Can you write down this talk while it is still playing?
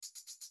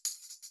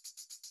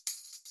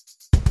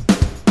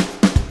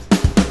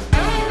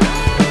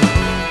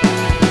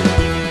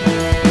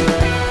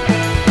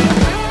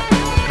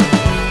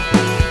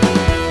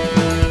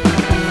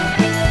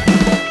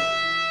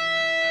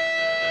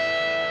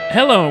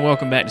Hello and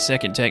welcome back to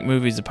Second Take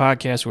Movies, the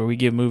podcast where we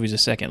give movies a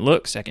second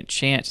look, second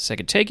chance, a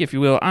second take, if you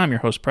will. I'm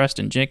your host,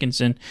 Preston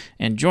Jenkinson,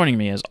 and joining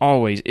me, as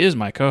always, is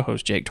my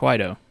co-host, Jake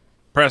Twido.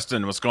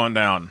 Preston, what's going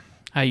down?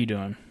 How you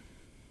doing?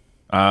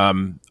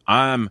 I'm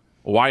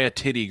why a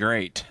titty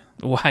great.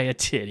 Why a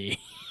titty?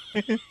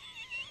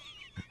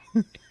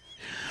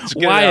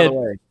 Why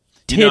a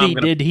titty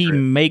did he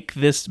make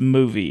this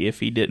movie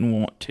if he didn't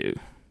want to?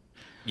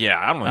 Yeah,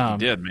 I don't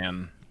think he did,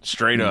 man.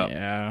 Straight up.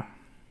 Yeah.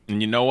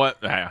 And you know what?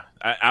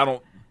 I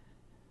don't...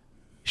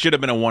 Should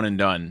have been a one and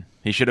done.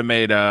 He should have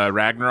made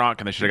Ragnarok,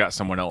 and they should have got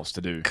someone else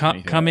to do.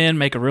 Come in,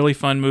 make a really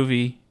fun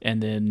movie,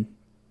 and then...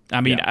 I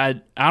mean, yeah.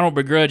 I don't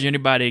begrudge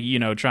anybody,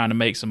 trying to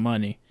make some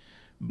money.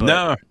 But,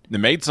 no, they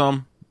made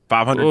some.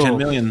 $510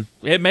 million.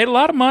 It made a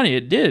lot of money.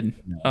 It did.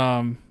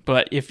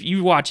 But if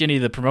you watch any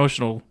of the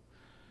promotional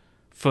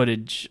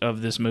footage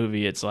of this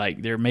movie, it's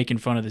like they're making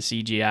fun of the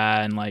CGI,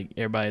 and like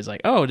everybody's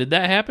like, "Oh, did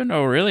that happen?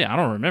 Oh, really? I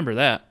don't remember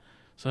that."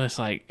 So it's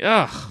like,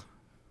 ugh.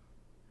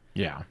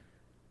 Yeah.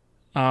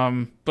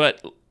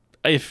 But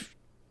if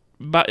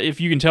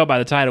you can tell by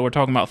the title, we're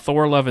talking about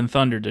Thor: Love and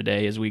Thunder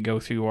today as we go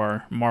through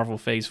our Marvel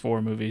Phase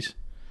 4 movies.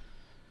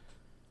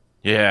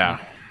 Yeah.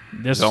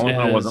 This is the only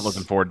one I wasn't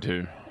looking forward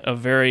to.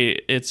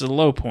 It's a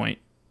low point.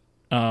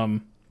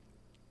 And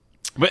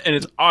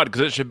it's odd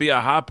because it should be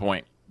a high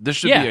point. This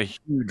should be a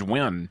huge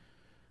win.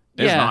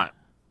 It's not.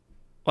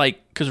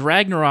 Like, because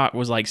Ragnarok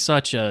was like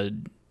such a...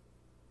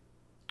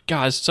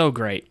 God, it's so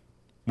great.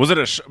 Was it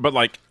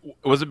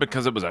was it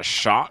because it was a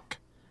shock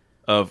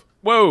of,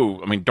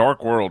 whoa, I mean,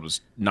 Dark World was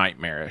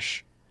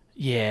nightmarish.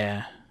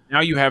 Yeah.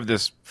 Now you have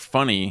this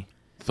funny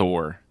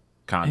Thor,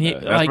 kind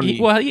of.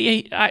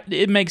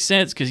 It makes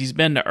sense because he's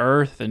been to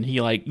Earth and he,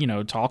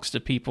 talks to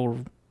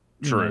people.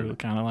 True.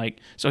 Kind of like,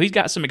 so he's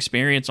got some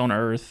experience on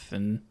Earth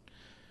and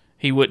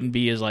he wouldn't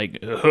be as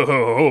like,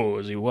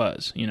 as he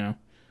was,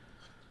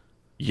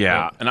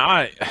 Yeah, and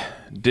I'm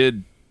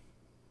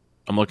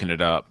looking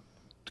it up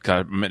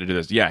because I meant to do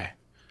this. Yeah,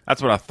 that's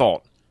what I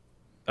thought.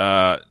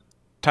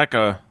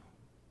 Taika,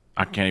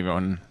 I can't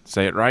even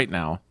say it right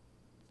now.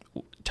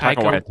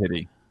 Taika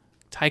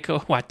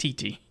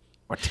Waititi.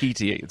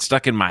 It's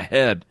stuck in my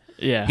head.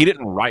 Yeah. He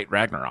didn't write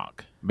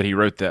Ragnarok, but he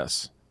wrote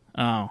this.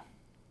 Oh.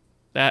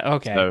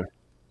 Okay. So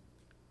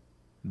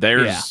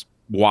there's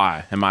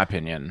why, in my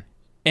opinion.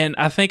 And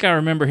I think I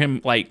remember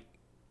him,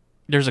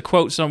 there's a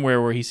quote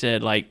somewhere where he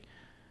said,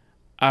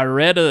 I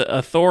read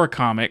a Thor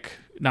comic,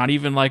 not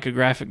even like a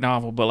graphic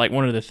novel, but like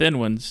one of the thin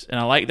ones, and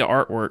I liked the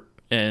artwork,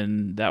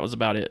 and that was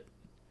about it.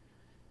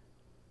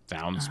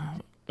 Sounds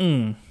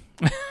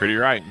pretty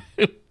right.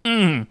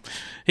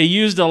 He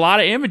used a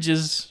lot of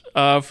images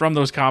from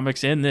those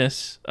comics in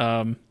this,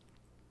 because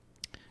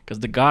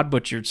the God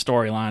Butcher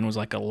storyline was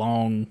like a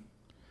long...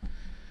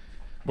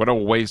 What a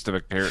waste of a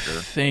character.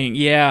 Thing,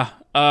 yeah.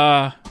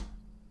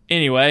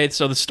 Anyway,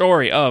 so the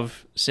story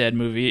of said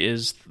movie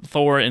is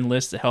Thor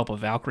enlists the help of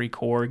Valkyrie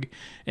Korg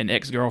and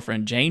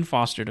ex-girlfriend Jane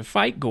Foster to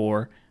fight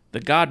Gore, the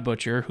God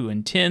Butcher, who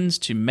intends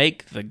to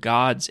make the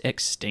gods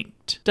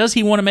extinct. Does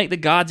he want to make the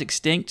gods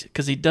extinct?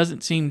 Because he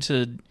doesn't seem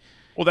to...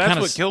 Well, that's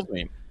what kills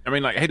me. I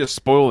mean, I hate to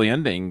spoil the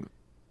ending.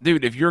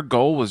 Dude, if your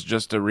goal was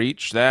just to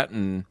reach that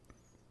and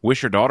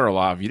wish your daughter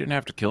alive, you didn't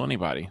have to kill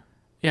anybody.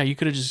 Yeah, you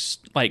could have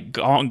just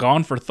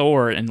gone for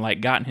Thor and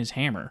gotten his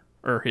hammer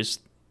or his...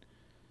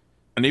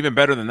 And even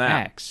better than that,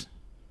 axe.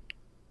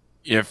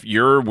 If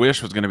your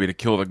wish was going to be to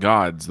kill the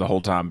gods the whole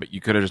time, but you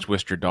could have just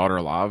wished your daughter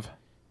alive.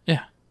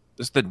 Yeah.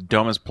 This is the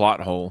dumbest plot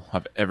hole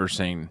I've ever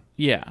seen.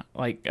 Yeah,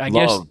 I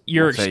guess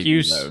your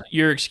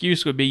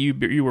excuse would be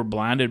you were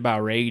blinded by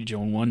rage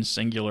on one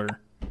singular...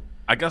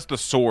 I guess the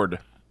sword.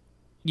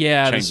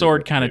 Yeah, the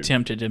sword kind of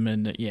tempted him,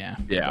 and yeah.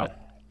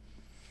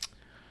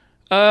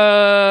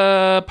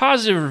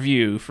 Positive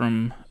review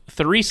from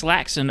Therese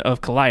Laxon of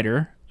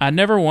Collider. I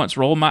never once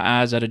rolled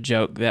my eyes at a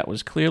joke that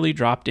was clearly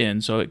dropped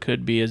in so it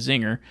could be a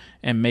zinger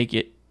and make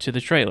it to the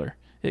trailer.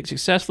 It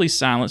successfully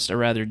silenced a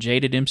rather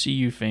jaded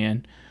MCU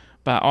fan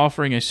by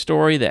offering a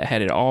story that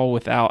had it all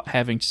without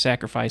having to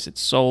sacrifice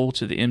its soul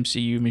to the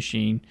MCU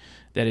machine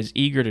that is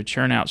eager to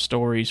churn out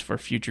stories for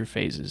future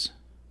phases.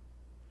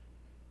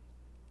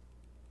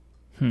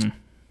 Too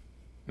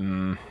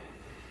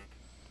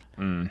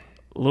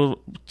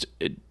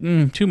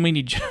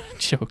many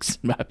jokes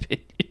in my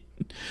opinion.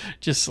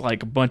 Just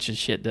like a bunch of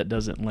shit that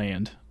doesn't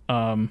land.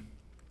 Our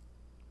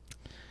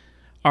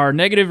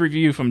negative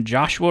review from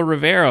Joshua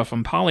Rivera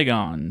from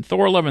Polygon.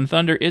 Thor: Love and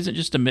Thunder isn't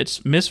just a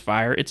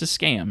misfire, it's a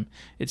scam.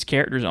 Its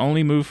characters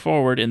only move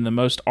forward in the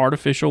most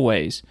artificial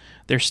ways.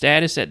 Their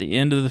status at the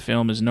end of the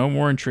film is no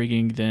more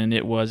intriguing than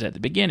it was at the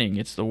beginning.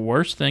 It's the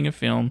worst thing a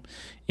film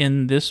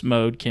in this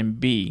mode can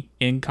be,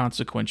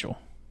 inconsequential.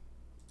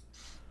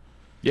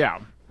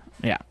 Yeah.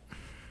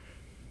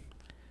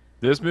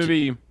 This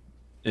movie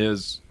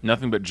is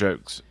nothing but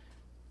jokes.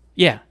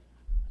 Yeah.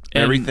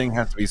 Everything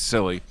has to be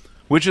silly,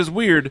 which is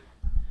weird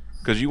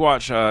because you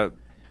watch Taika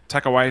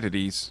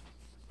Waititi's.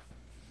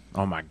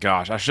 Oh my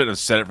gosh, I shouldn't have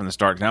said it from the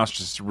start. Now it's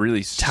just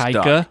really stuck.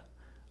 Taika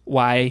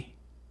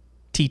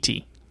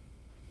Waititi.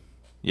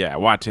 Yeah,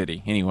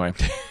 Waititi. Anyway,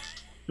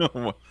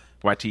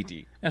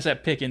 Waititi. That's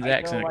that Pickens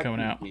accent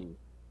coming out.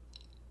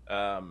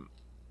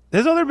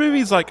 There's other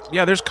movies like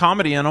there's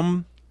comedy in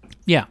them.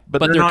 Yeah, but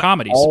they're not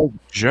comedies. all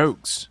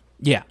jokes.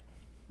 Yeah.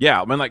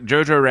 Yeah, I mean, like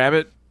Jojo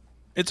Rabbit,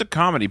 it's a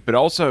comedy, but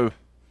also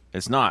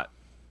it's not.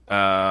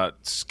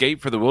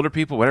 Escape for the Wilder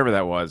People, whatever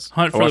that was.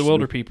 Hunt for the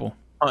Wilder People.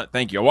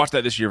 Thank you. I watched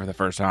that this year for the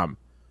first time.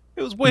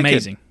 It was wicked.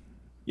 Amazing.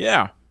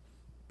 Yeah.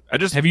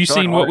 Have you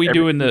seen What We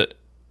Do in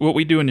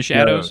the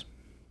Shadows?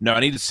 No, I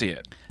need to see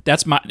it.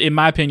 In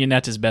my opinion,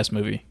 that's his best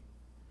movie.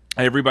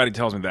 Everybody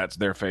tells me that's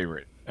their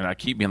favorite, and I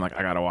keep being like,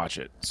 I gotta watch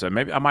it. So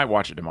maybe I might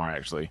watch it tomorrow.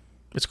 Actually,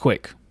 it's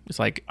quick. It's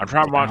like I'm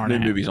trying to watch new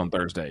movies on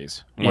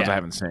Thursdays, ones I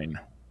haven't seen.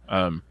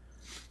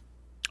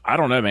 I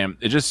don't know, man.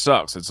 It just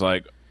sucks. It's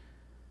like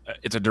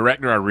it's a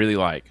director I really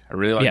like. I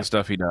really like the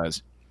stuff he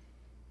does.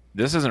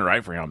 This isn't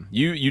right for him.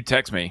 You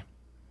text me.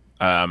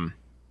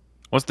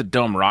 What's the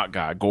dumb rock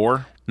guy?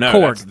 Gore? No,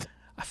 Korg.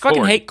 I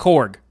fucking hate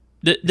Korg.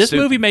 This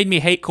movie made me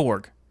hate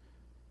Korg.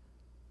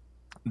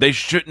 They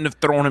shouldn't have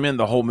thrown him in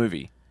the whole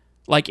movie.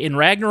 Like in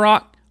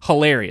Ragnarok,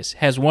 hilarious.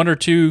 Has one or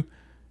two,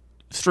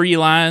 three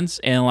lines,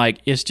 and like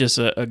it's just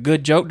a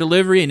good joke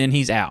delivery, and then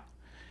he's out.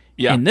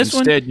 Yeah. In this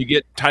Instead, you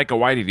get Taika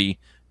Waititi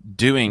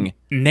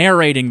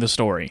narrating the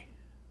story.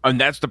 And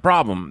that's the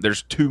problem.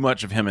 There's too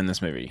much of him in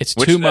this movie. It's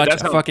too much. I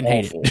fucking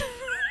hate it.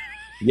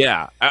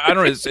 Yeah. I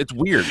don't know. It's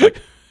weird.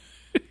 Like,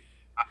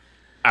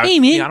 hey,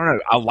 man. I don't know.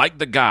 I like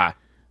the guy.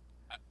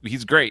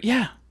 He's great.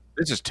 Yeah.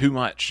 This is too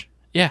much.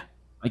 Yeah.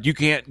 Like, you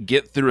can't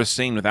get through a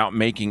scene without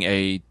making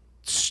a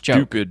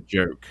stupid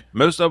joke.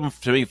 Most of them,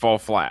 to me, fall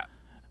flat.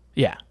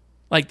 Yeah.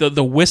 Like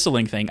the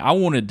whistling thing. I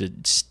wanted to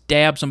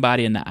stab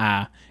somebody in the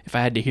eye if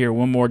I had to hear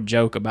one more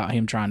joke about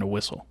him trying to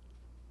whistle.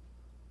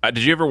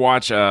 Did you ever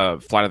watch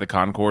Flight of the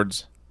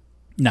Conchords?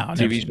 No.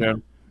 TV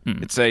show?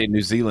 It's a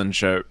New Zealand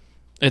show.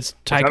 It's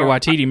Taika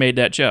Waititi made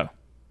that show.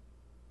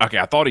 Okay,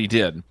 I thought he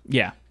did.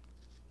 Yeah.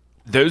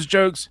 Those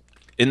jokes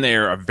in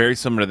there are very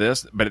similar to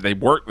this, but they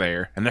work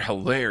there, and they're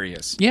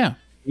hilarious. Yeah.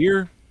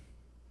 Here,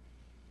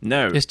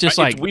 no. It's just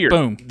like, it's weird.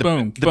 boom, The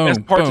boom,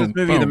 best parts boom, of this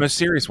movie boom. are the most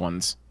serious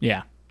ones.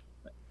 Yeah.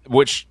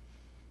 Which,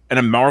 in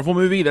a Marvel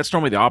movie, that's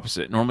normally the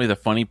opposite. Normally, the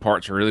funny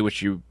parts are really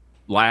what you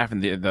laugh,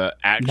 and the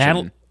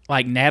action.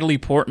 Like Natalie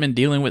Portman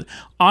dealing with...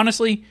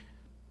 Honestly,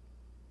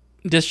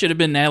 this should have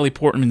been Natalie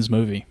Portman's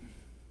movie.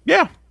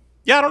 Yeah.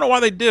 Yeah, I don't know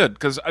why they did,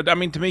 because, I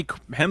mean, to me,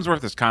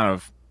 Hemsworth is kind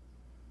of...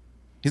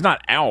 He's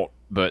not out,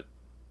 but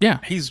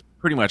he's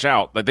pretty much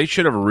out. Like, they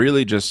should have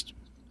really just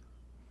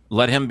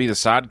let him be the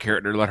side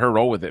character, let her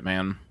roll with it,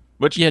 man.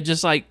 Which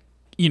just like,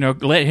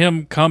 let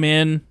him come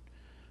in,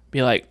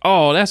 be like,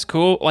 oh, that's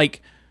cool.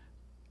 Like,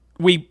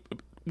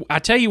 I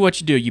tell you what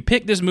you do. You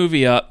pick this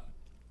movie up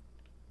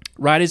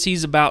right as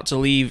he's about to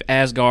leave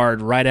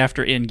Asgard right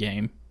after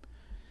Endgame,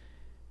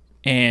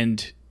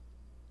 and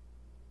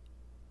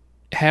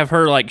have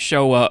her, like,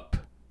 show up,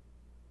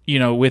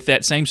 with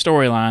that same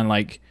storyline,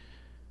 like,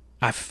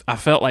 I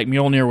felt like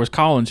Mjolnir was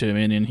calling to him,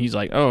 and he's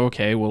like, oh,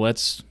 okay, well,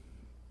 let's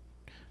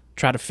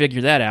try to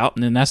figure that out.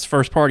 And then that's the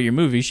first part of your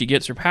movie. She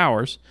gets her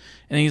powers.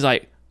 And he's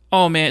like,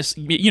 oh, man,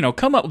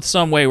 come up with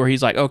some way where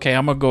he's like, okay,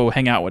 I'm going to go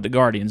hang out with the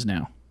Guardians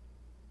now.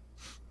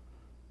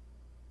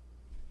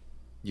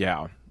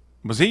 Yeah.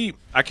 Was he,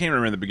 I can't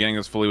remember the beginning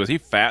of this fully, was he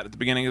fat at the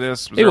beginning of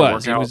this? He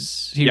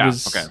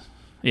was. Okay.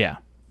 Yeah.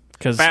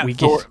 Because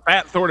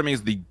Fat Thor to me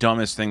is the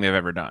dumbest thing they've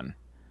ever done.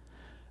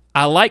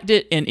 I liked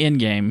it in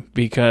Endgame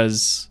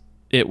because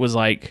it was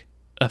like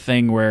a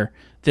thing where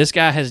this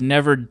guy has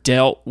never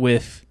dealt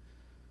with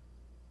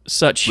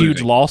such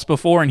huge loss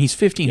before, and he's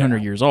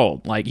 1,500 years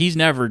old. Like, he's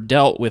never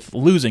dealt with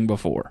losing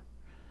before.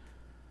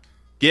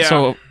 Yeah.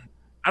 So,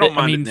 I don't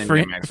mind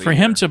for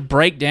him to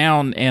break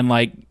down and,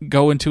 like,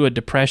 go into a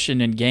depression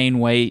and gain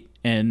weight,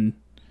 and,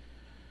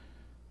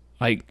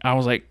 like, I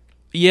was like,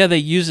 yeah, they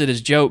use it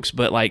as jokes,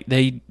 but, like,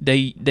 they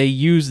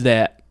use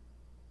that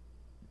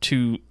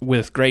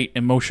with great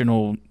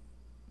emotional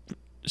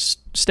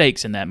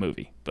stakes in that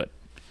movie. But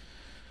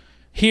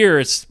here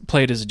it's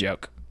played as a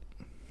joke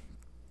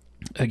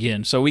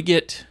again. So we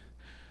get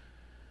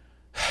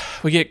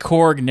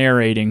Korg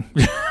narrating.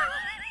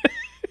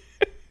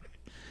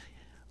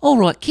 All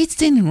right, kids,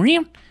 standing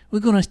around. We're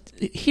gonna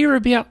hear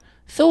about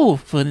Thor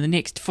for the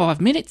next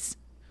 5 minutes.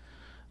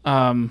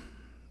 So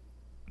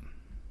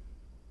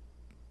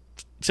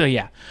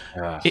yeah,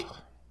 he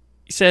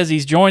says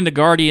he's joined the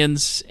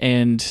Guardians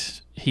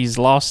and he's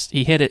lost.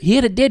 He had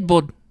a dead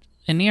bod,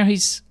 and now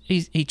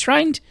he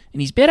trained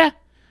and he's better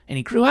and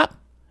he grew up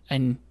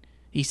and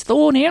he's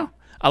Thor now.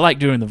 I like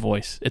doing the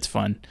voice. It's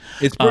fun.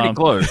 It's pretty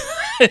close.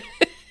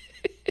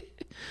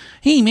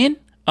 Hey, man.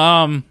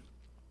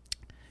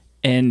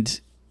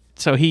 And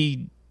so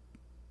he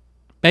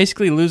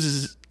basically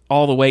loses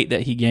all the weight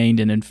that he gained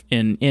in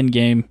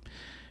Endgame,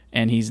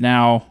 and he's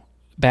now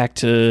back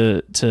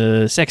to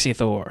sexy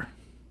Thor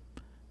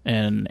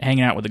and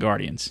hanging out with the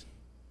Guardians.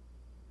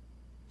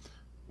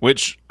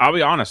 Which, I'll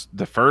be honest,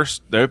 the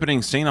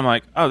opening scene, I'm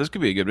like, oh, this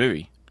could be a good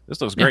movie.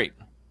 This looks great.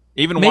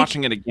 Even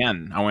watching it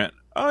again, I went,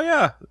 oh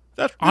yeah,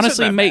 that's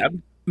honestly not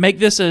make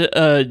this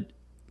a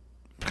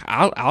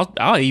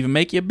I'll even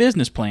make you a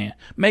business plan.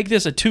 Make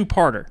this a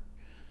 2-parter.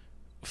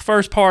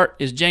 First part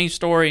is Jane's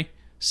story.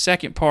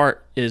 Second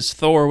part is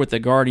Thor with the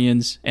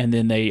Guardians, and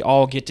then they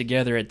all get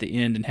together at the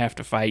end and have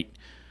to fight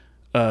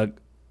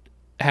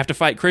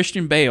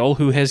Christian Bale,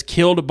 who has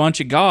killed a bunch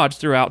of gods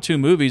throughout 2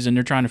 movies, and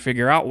they're trying to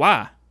figure out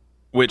why.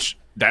 Which,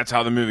 that's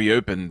how the movie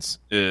opens,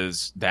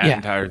 is that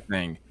entire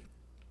thing.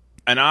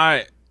 And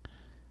I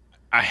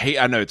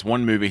know it's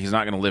one movie, he's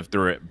not going to live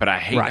through it, but I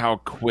hate how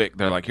quick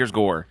they're like, here's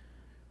Gore.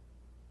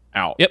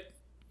 Out. Yep.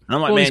 And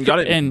I'm like, man, y'all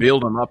didn't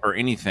build him up or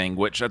anything,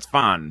 which that's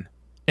fine.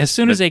 As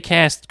soon as they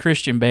cast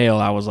Christian Bale,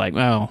 I was like,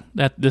 well,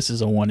 this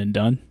is a one and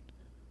done.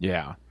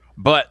 Yeah.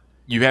 But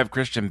you have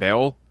Christian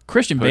Bale.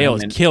 Christian Bale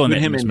is killing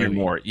it in this movie.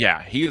 More.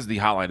 Yeah, he is the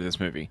highlight of this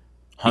movie.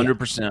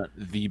 100%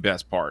 the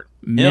best part.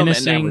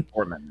 Menacing.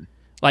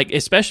 Like,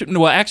 especially,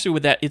 well, actually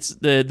with that, it's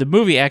the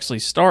movie actually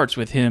starts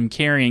with him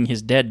carrying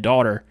his dead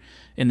daughter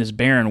in this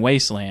barren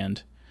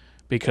wasteland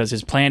because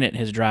his planet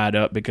has dried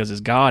up because his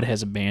god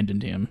has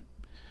abandoned him.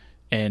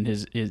 And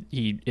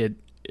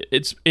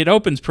it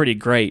opens pretty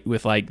great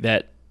with like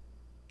that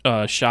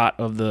shot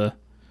of the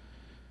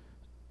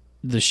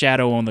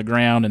shadow on the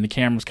ground and the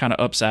camera's kind of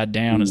upside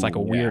down. It's like a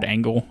weird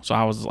angle. So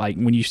I was like,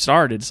 when you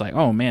started, it's like,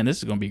 oh man, this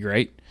is going to be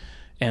great.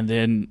 And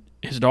then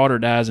his daughter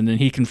dies, and then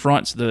he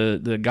confronts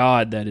the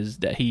god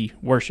that he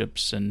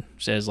worships and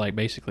says, like,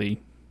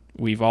 basically,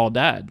 we've all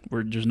died.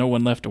 There's no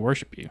one left to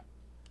worship you.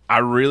 I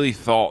really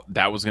thought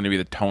that was going to be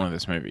the tone of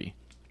this movie.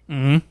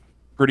 Mm-hmm.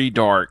 Pretty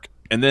dark.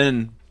 And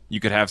then you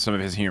could have some of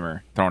his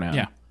humor thrown out.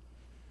 Yeah.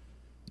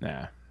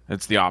 Nah,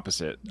 it's the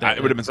opposite.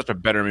 It would have been such a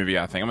better movie,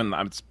 I think. I mean,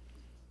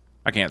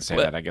 I can't say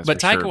that, I guess. But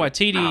Taika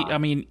Waititi, I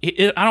mean,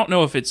 I don't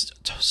know if it's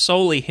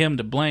solely him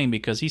to blame,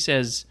 because he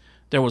says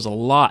there was a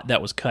lot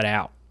that was cut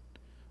out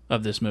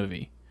of this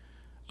movie.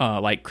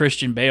 Like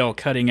Christian Bale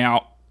cutting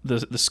out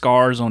the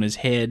scars on his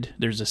head.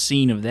 There's a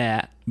scene of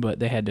that, but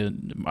they had to,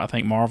 I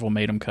think Marvel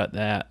made him cut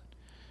that.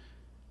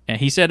 And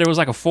he said there was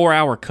like a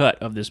 4-hour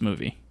cut of this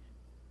movie.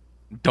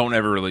 Don't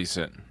ever release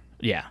it.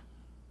 Yeah.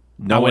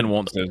 No one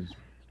wants to.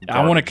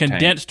 I want a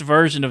condensed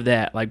version of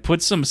that. Like,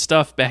 put some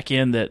stuff back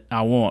in that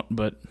I want,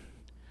 but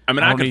I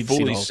mean, I can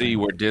fully see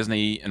where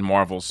Disney and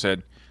Marvel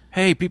said,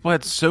 hey, people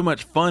had so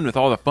much fun with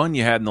all the fun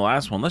you had in the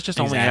last one. Let's just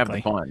only have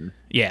the fun.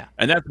 Yeah.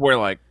 And that's where,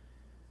 like,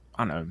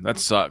 I don't know, that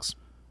sucks.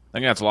 I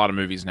think that's a lot of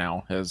movies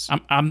now.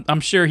 I'm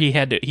sure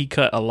he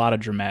cut a lot of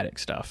dramatic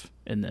stuff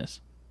in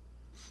this.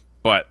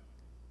 But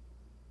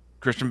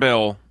Christian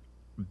Bale,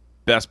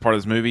 best part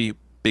of this movie,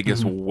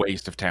 biggest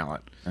waste of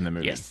talent in the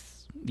movie.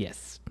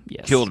 Yes.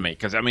 Killed me,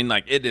 because I mean,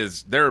 like, it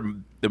is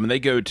when they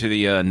go to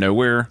the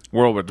nowhere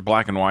world with the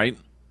black and white.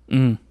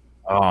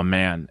 Oh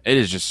man, it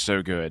is just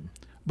so good.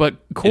 But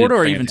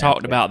Corridor even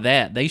talked about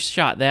that. They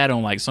shot that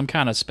on like some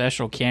kind of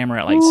special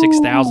camera at like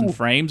 6,000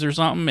 frames or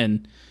something,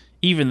 and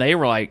even they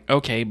were like,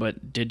 okay, but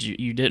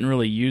you didn't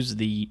really use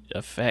the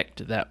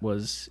effect that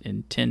was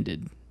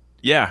intended.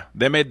 Yeah,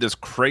 they made this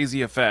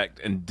crazy effect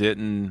and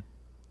didn't.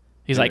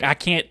 He's like, I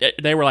can't.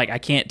 They were like, I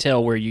can't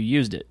tell where you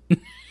used it.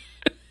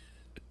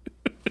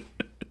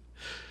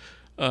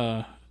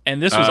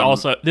 And this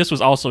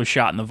was also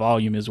shot in the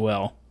volume as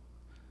well,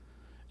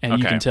 and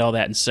you can tell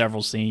that in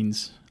several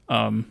scenes.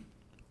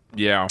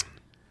 Yeah.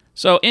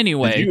 So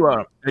anyway,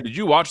 did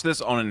you watch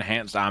this on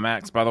enhanced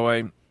IMAX? By the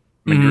way,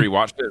 when you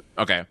rewatched it,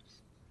 okay,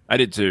 I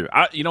did too.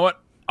 You know what?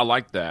 I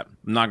liked that.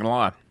 I'm not gonna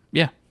lie.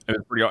 Yeah, it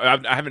was pretty.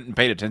 I haven't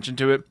paid attention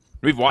to it.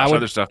 We've watched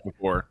other stuff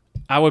before.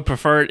 I would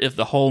prefer it if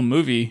the whole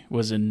movie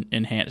was in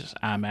enhanced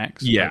IMAX.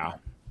 Yeah,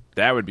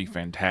 that would be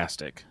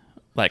fantastic.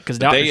 Like, because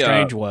Doctor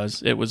Strange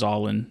it was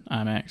all in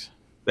IMAX.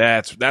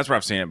 That's where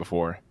I've seen it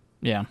before.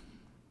 Yeah.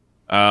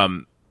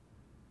 The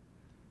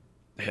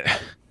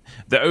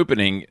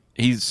opening,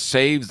 he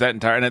saves that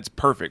entire, and it's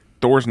perfect.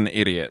 Thor's an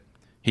idiot.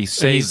 He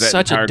saves that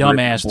entire. He's such a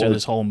dumbass through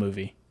this whole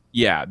movie.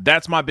 Yeah,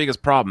 that's my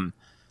biggest problem.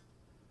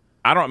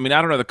 I don't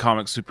know the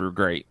comics super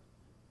great.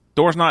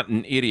 Thor's not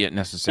an idiot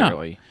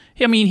necessarily.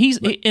 No. I mean, he's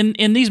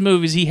in these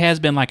movies. He has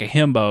been like a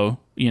himbo,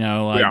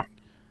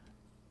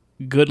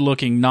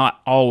 good-looking, not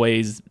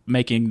always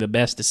making the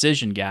best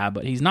decision guy,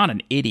 but he's not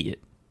an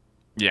idiot.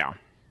 Yeah.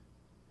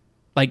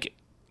 Like,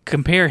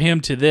 compare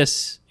him to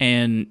this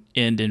and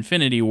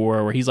Infinity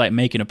War, where he's like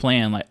making a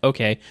plan. Like,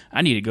 okay,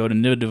 I need to go to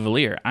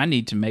Nidavellir. I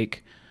need to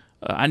make.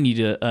 I need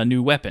a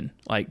new weapon,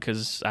 like,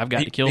 because I've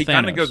got to kill Thanos. He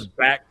kind of goes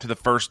back to the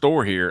first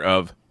Thor here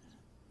of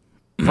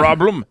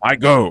problem. I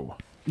go.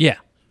 Yeah,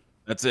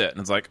 that's it. And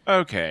it's like,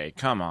 okay,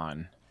 come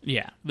on.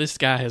 Yeah, this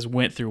guy has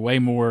went through way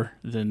more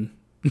than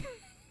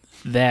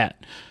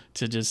that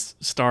to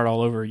just start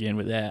all over again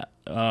with that.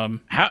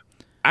 How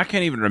I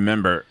can't even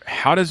remember.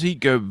 How does he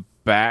go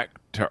back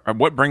to?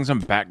 What brings him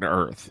back to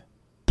Earth?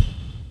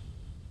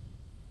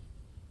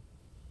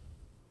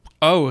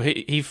 Oh,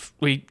 he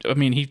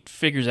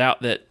figures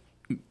out that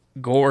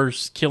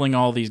Gore's killing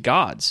all these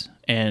gods,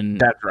 and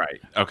that's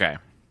right. Okay,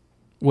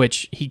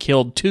 which he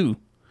killed 2.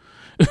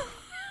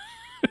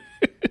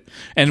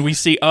 And we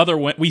see other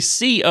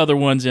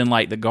ones in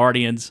like the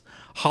Guardians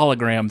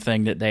hologram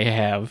thing that they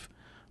have,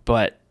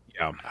 but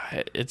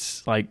Yeah.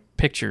 it's like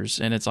pictures,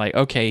 and it's like,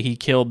 okay, he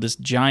killed this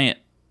giant.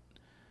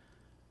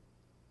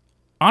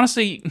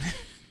 Honestly,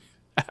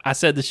 I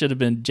said this should have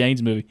been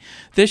Jane's movie.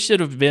 This should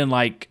have been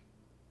like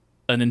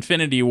an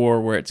Infinity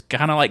War where it's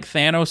kind of like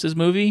Thanos'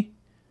 movie.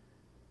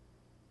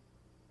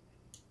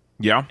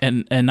 Yeah.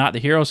 And not the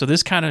hero. So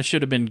this kind of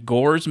should have been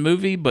Gore's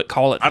movie, but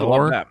call it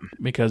Thor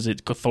because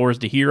Thor's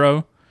the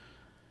hero.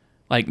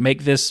 Like,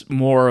 make this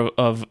more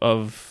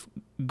of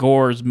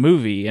Gore's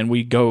movie, and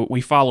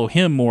we follow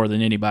him more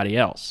than anybody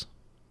else.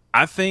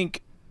 I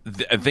think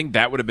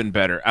that would have been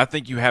better. I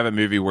think you have a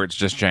movie where it's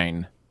just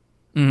Jane.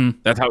 Mm-hmm.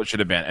 That's how it should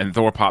have been. And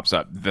Thor pops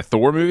up. The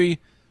Thor movie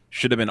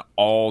should have been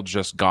all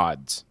just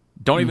gods.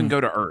 Don't even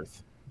go to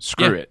Earth.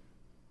 Screw it.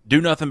 Do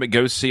nothing but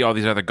go see all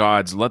these other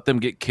gods. Let them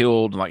get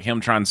killed, like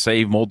him trying to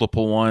save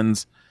multiple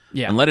ones.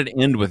 Yeah. And let it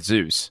end with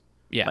Zeus.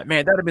 Yeah. Like,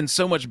 man, that would have been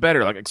so much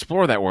better. Like,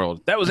 explore that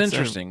world. That was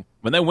interesting.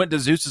 When they went to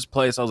Zeus's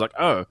place, I was like,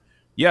 oh,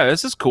 yeah,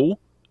 this is cool.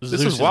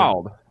 This is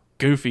wild.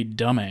 Goofy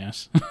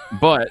dumbass.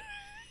 But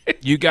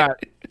you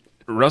got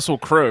Russell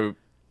Crowe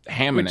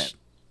hamming it.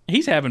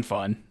 He's having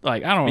fun.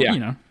 Like, I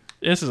don't,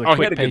 this is a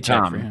quick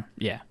paycheck for him.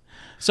 Yeah.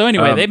 So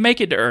anyway, they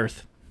make it to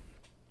Earth,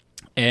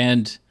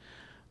 and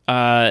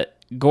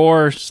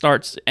Gore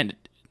starts, and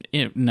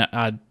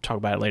I'll talk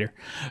about it later.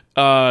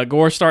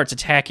 Gore starts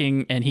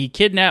attacking, and he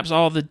kidnaps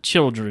all the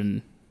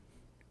children.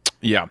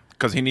 Yeah,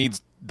 because he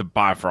needs the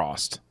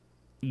Bifrost.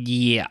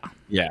 Yeah.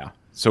 Yeah.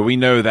 So we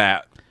know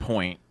that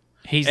point.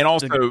 And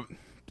also,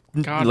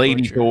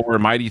 Lady Thor, or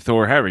Mighty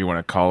Thor, however you want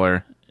to call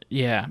her.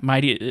 Yeah,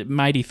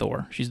 Mighty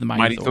Thor. She's the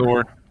Mighty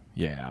Thor.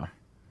 Yeah.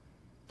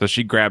 So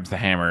she grabs the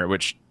hammer,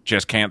 which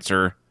just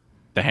cancer.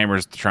 The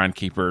hammer's to try and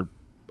keep her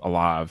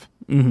alive.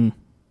 Mm-hmm.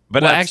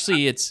 But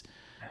actually, it's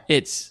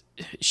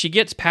she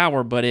gets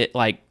power, but it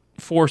like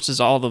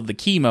forces all of the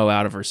chemo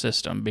out of her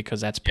system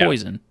because that's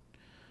poison. Yep.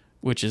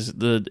 Which is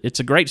it's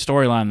a great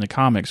storyline in the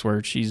comics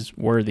where she's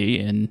worthy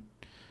and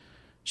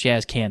she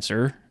has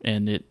cancer,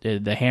 and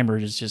the hammer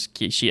is just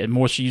the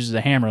more she uses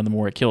the hammer, the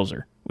more it kills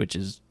her, which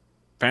is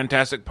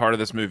fantastic part of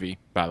this movie,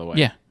 by the way.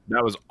 Yeah.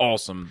 That was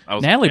awesome.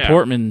 Natalie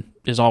Portman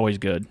is always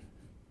good.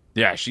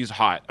 Yeah, she's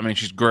hot. I mean,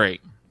 she's great.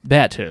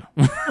 That too.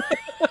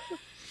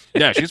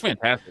 Yeah, she's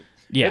fantastic.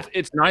 Yeah.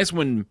 It's nice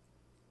when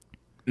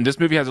this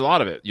movie has a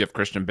lot of it. You have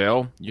Christian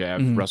Bale, you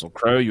have Russell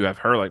Crowe, you have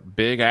her, like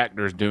big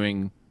actors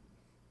doing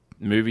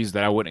movies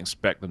that I wouldn't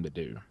expect them to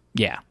do.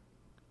 Yeah.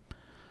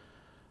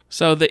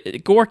 So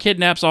Gore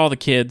kidnaps all the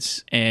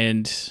kids,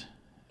 and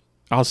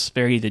I'll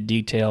spare you the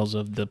details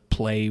of the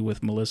play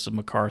with Melissa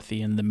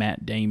McCarthy and the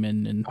Matt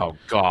Damon and oh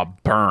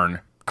god, burn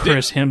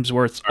Chris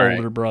Hemsworth's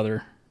older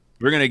brother.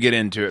 We're gonna get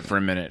into it for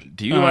a minute.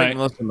 Do you like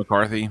Melissa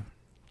McCarthy?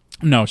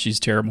 No, she's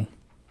terrible.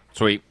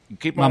 Sweet,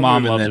 keep on. My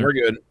mom loves her. We're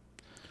good.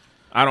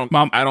 I don't.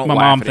 My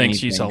mom thinks anything.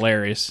 She's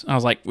hilarious. I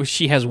was like, well,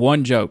 she has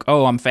one joke.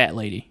 Oh, I'm fat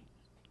lady.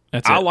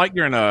 That's it. I like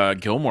her in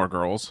Gilmore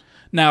Girls.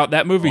 Now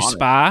that movie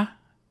Spy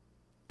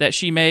that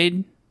she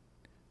made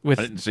with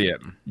I didn't see it.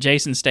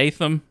 Jason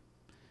Statham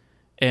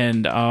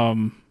and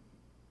oh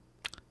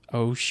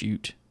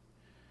shoot,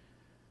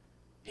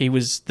 he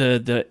was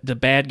the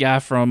bad guy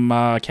from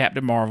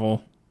Captain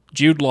Marvel,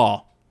 Jude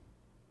Law.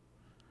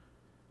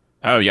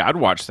 Oh yeah, I'd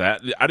watch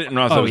that. I didn't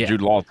realize that was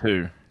Jude Law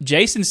too.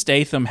 Jason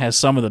Statham has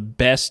some of the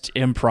best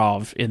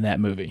improv in that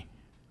movie.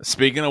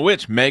 Speaking of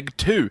which, Meg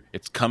 2,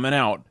 it's coming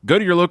out. Go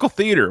to your local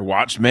theater,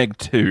 watch Meg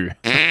 2.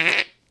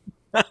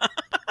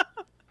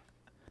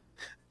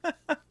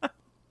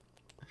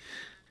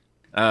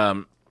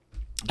 I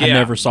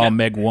never saw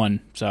Meg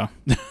 1, so.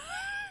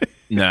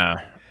 Nah.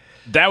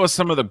 That was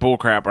some of the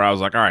bullcrap where I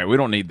was like, all right, we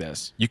don't need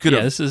this. You could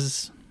have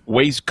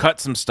cut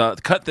some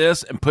stuff, cut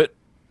this and put,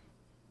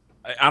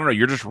 I don't know,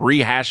 you're just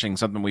rehashing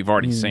something we've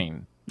already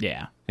seen.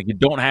 Yeah. Like, you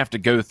don't have to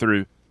go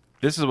through,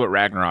 this is what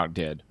Ragnarok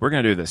did. We're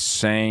going to do the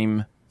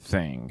same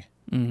thing.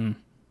 Mm-hmm.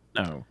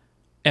 No.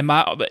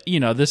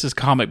 And this is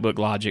comic book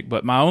logic,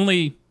 but my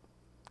only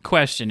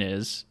question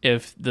is,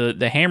 if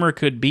the hammer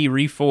could be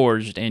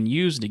reforged and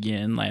used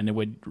again, and it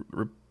would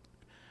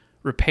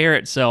repair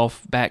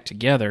itself back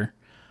together,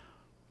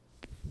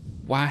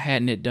 why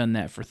hadn't it done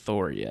that for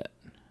Thor yet?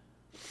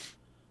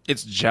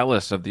 It's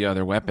jealous of the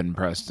other weapon,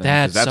 Preston.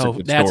 That's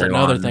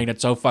another thing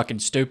that's so fucking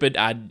stupid.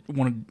 I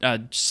want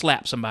to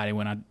slap somebody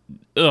when I...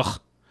 Ugh.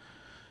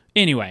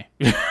 Anyway.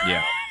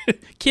 Yeah.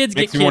 Kids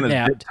Makes get me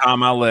kidnapped. Want to tie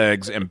my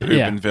legs and poop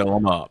and fill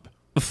them up.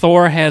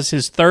 Thor has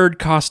his third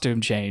costume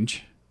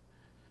change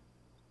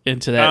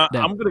into that.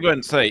 I'm going to go ahead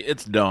and say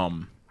it's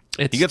dumb.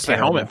 He gets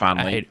terrible. The helmet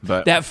finally.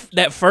 But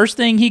that first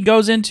thing he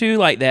goes into,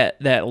 like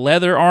that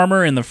leather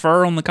armor and the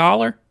fur on the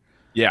collar.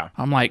 Yeah.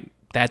 I'm like,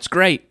 that's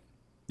great.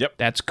 Yep.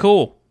 That's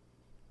cool.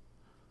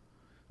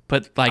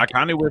 But like, I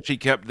kind of wish he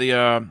kept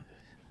the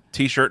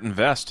t-shirt and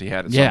vest he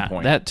had at some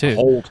point. That too. The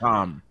whole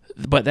time.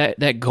 But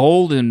that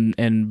gold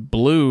and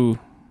blue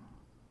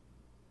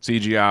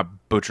CGI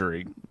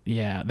butchery.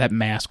 Yeah, that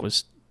mask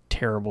was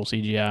terrible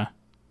CGI.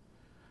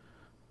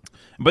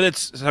 But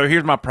so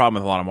here's my problem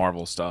with a lot of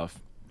Marvel stuff.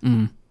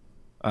 Mm.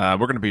 We're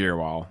going to be here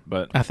a while,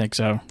 but I think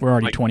so. We're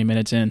already 20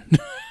 minutes in.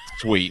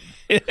 Sweet.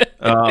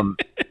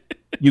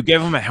 You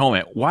gave him a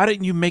helmet. Why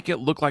didn't you make it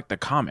look like the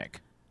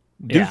comic?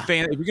 If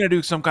you're gonna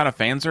do some kind of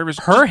fan service,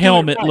 her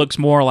helmet looks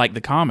more like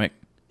the comic.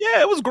 Yeah,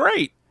 it was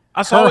great.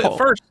 I saw it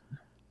first.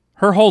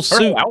 Her whole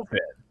suit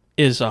outfit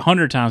is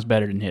 100 times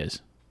better than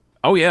his.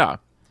 Oh yeah,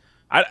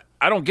 I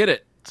don't get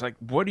it. It's like,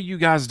 what are you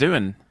guys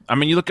doing? I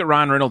mean, you look at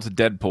Ryan Reynolds'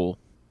 Deadpool.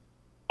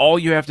 All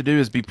you have to do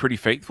is be pretty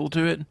faithful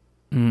to it.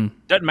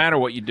 Doesn't matter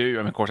what you do. I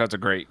mean, of course, that's a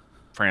great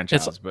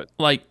franchise, but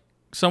like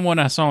someone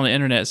I saw on the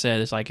internet said,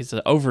 it's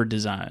an over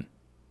design.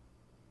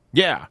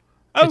 Yeah,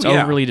 it's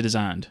overly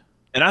designed.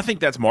 And I think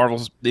that's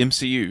Marvel's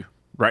MCU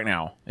right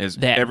now is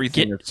that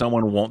everything that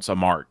someone wants a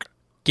mark.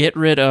 Get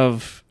rid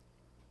of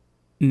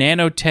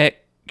nanotech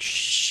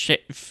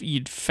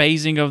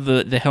phasing of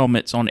the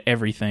helmets on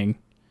everything.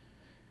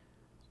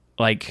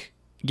 Like,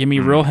 give me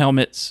real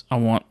helmets. I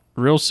want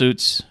real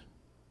suits.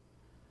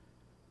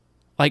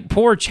 Like,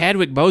 poor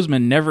Chadwick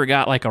Boseman never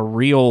got like a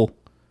real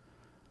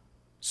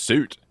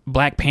suit.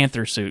 Black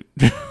Panther suit.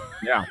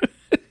 Yeah.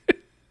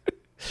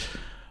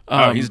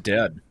 Oh, he's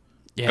dead.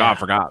 Yeah. God, I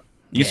forgot.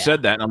 You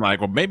said that, and I'm like,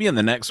 well, maybe in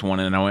the next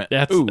one. And I went,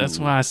 that's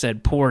why I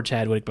said poor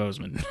Chadwick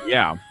Boseman.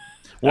 Yeah.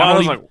 Well, I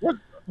was like,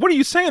 what are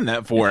you saying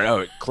that for?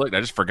 And, it clicked. I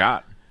just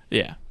forgot.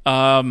 Yeah.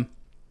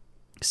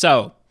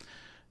 So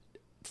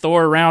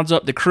Thor rounds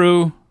up the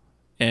crew,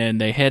 and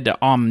they head to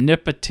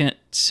Omnipotent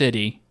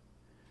City,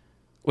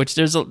 which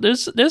there's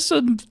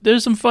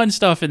some fun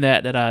stuff in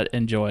that I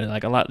enjoy.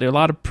 Like there are a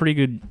lot of pretty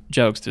good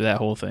jokes through that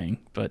whole thing.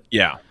 But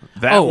yeah,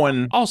 that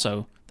one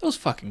also those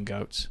fucking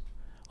goats,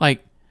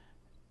 like.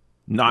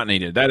 Not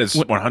needed. That is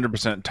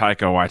 100% Taika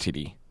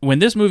Waititi. When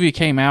this movie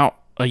came out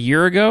a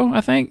year ago, I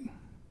think.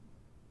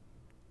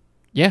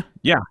 Yeah.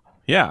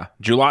 Yeah.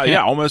 July.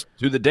 Yeah, almost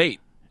to the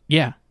date.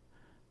 Yeah.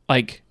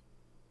 Like,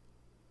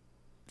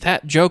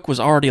 that joke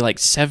was already like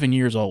 7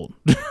 years old.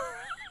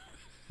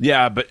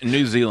 Yeah, but in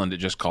New Zealand, it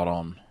just caught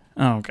on.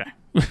 Oh, okay.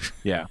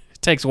 Yeah.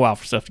 It takes a while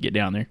for stuff to get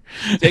down there.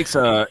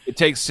 It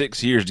takes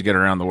 6 years to get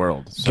around the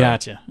world. So.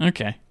 Gotcha.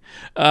 Okay.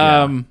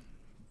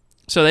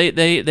 So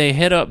they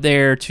head up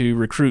there to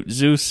recruit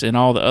Zeus and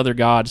all the other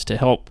gods to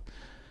help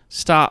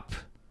stop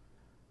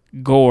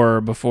Gore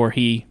before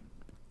he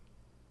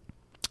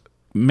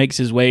makes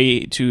his way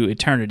to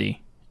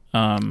eternity.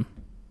 That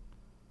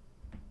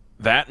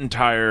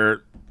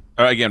entire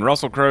again,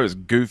 Russell Crowe is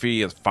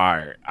goofy as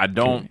fire.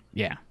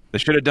 Yeah. They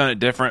should have done it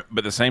different, but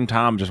at the same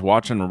time, just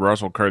watching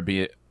Russell Crowe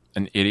be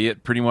an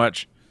idiot, pretty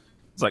much,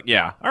 it's like,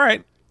 yeah, all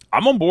right,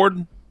 I'm on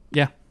board.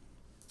 Yeah,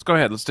 let's go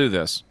ahead, let's do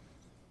this.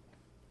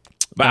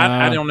 But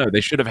I don't know. They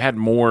should have had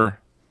more.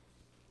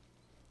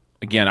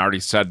 Again, I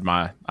already said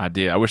my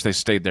idea. I wish they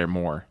stayed there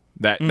more.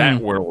 That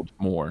world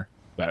more.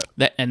 But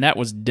that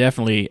was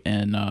definitely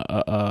a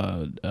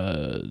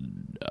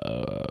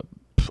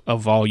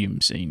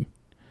volume scene.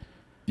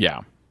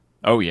 Yeah.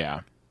 Oh yeah.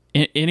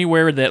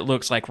 Anywhere that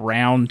looks like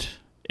round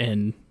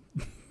and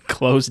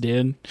closed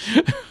in,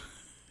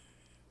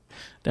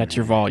 that's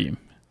your volume.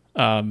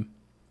 So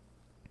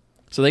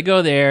they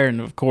go there, and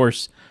of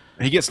course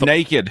he gets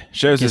naked,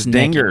 shows his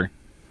dinger.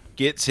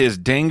 Gets his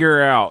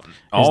dinger out.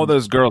 All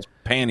those girls'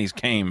 panties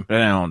came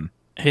down.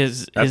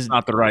 That's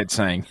not the right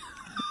saying.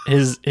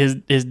 His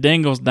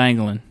dingle's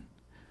dangling.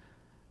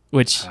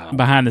 Which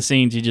behind the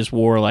scenes he just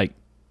wore like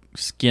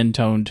skin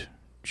toned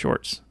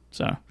shorts.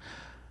 So,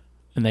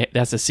 and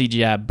that's a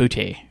CGI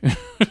booty.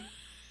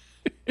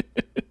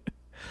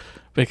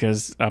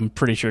 Because I'm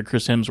pretty sure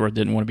Chris Hemsworth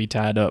didn't want to be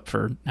tied up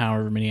for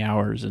however many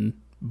hours and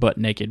butt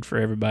naked for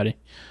everybody.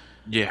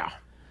 Yeah.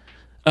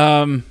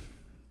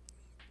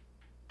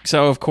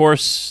 So, of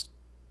course,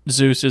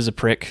 Zeus is a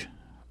prick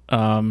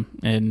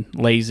and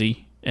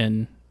lazy,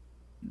 and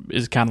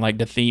is kind of like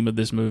the theme of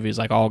this movie is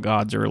like all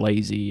gods are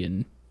lazy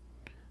and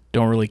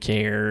don't really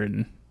care.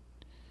 And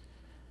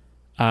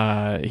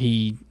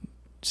he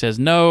says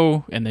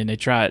no, and then they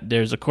try.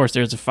 There's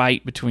a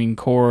fight between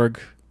Korg,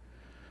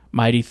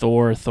 Mighty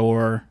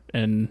Thor,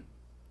 and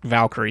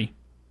Valkyrie,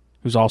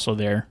 who's also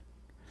there.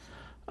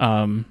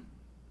 And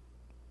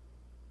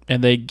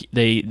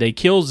they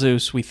kill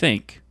Zeus, we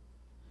think.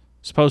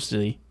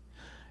 Supposedly,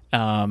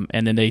 and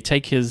then they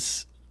take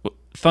his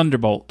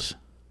thunderbolt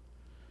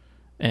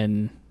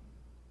and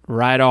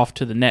ride off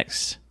to the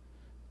next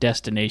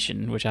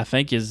destination, which I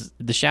think is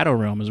the Shadow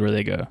Realm is where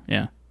they go.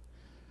 Yeah.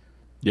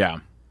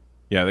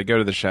 They go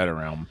to the Shadow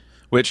Realm,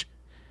 which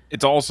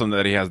it's awesome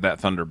that he has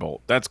that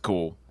thunderbolt. That's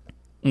cool.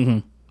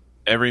 Mm-hmm.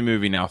 Every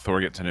movie now, Thor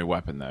gets a new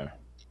weapon though,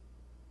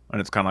 and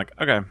it's kind of like,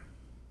 okay,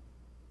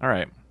 all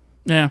right,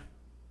 yeah.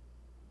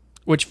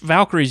 Which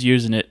Valkyrie's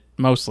using it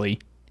mostly.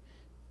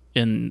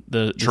 In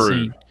the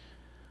scene.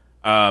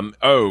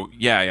 Oh,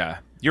 yeah.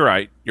 You're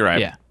right.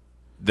 Yeah.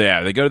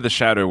 They go to the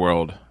Shadow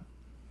World.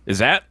 Is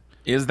that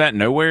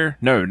Nowhere?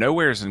 No,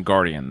 Nowhere's in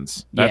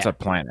Guardians. That's a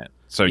planet.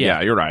 So, yeah,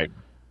 you're right.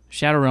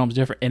 Shadow Realm's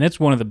different. And it's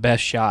one of the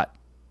best shot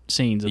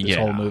scenes of this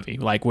whole movie.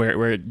 Like,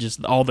 where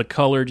just all the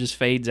color just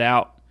fades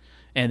out,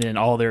 and then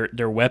all their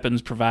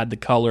weapons provide the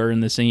color in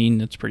the scene.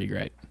 It's pretty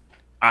great.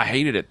 I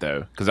hated it,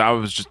 though, because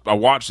I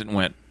watched it and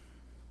went,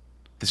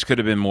 this could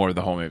have been more of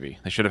the whole movie.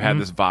 They should have had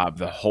this vibe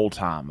the whole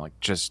time. Like,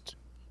 just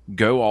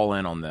Go all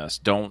in on this.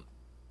 Don't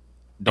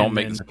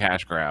make this a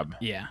cash grab.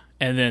 Yeah.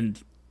 And then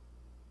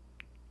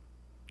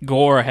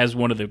Gore has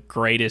one of the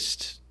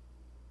greatest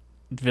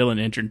villain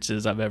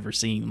entrances I've ever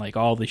seen. Like,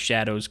 all the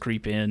shadows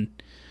creep in,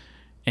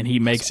 and he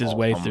makes his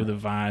way through the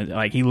vine.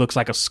 Like, he looks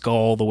like a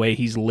skull. The way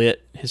he's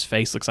lit, his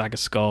face looks like a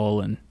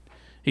skull, and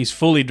he's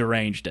fully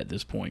deranged at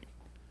this point.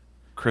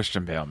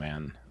 Christian Bale,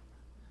 man.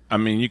 I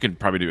mean, you could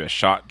probably do a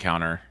shot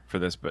counter for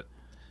this, but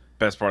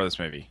best part of this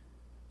movie.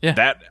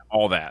 Yeah.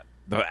 All that.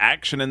 The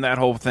action in that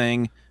whole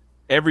thing,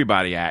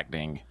 everybody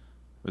acting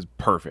was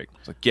perfect.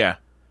 It's like, yeah,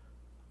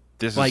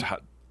 this is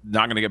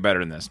not going to get better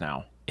than this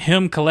now.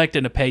 Him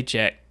collecting a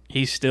paycheck,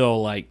 he's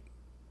still, like,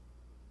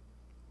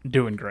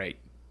 doing great.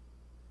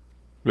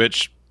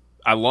 Which,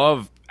 I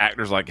love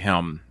actors like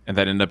him and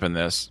that end up in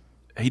this.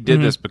 He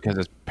did this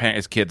because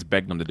his kids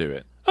begged him to do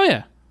it. Oh,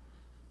 yeah.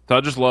 So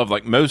I just love,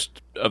 like,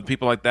 most of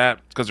people like that,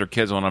 it's because their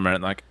kids want them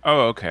and like,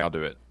 oh, okay, I'll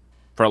do it.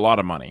 For a lot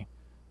of money.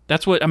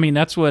 That's what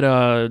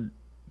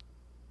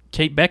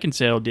Kate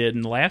Beckinsale did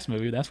in the last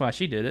movie. That's why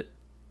she did it.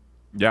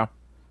 Yeah.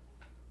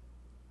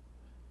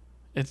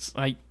 It's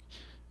like,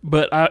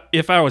 but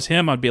if I was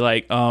him, I'd be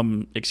like,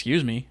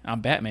 excuse me,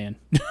 I'm Batman.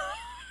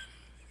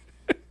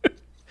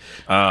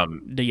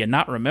 Do you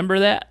not remember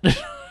that?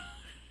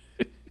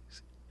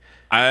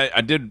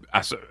 At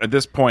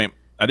this point,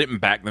 I didn't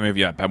back the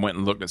movie up. I went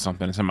and looked at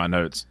something. It's in my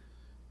notes.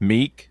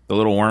 Meek, the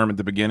little worm at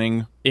the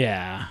beginning.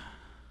 Yeah.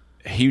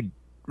 He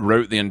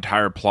wrote the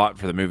entire plot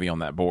for the movie on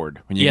that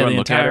board. When you go and the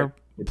look at entire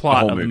it,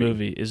 plot of the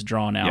movie is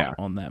drawn out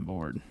on that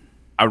board.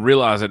 I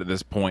realized it at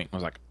this point. I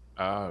was like,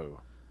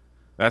 oh,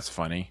 that's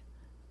funny.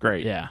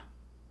 Great. Yeah.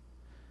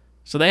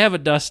 So they have a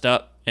dust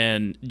up,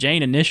 and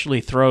Jane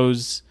initially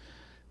throws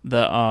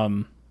the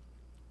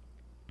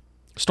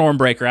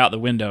Stormbreaker out the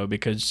window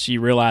because she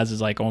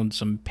realizes, like, on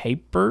some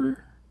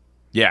paper.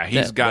 Yeah,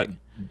 he's got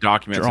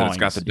documents and it's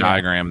got the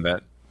diagram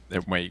that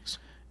wakes.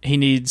 He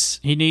needs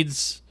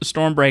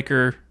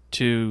Stormbreaker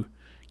to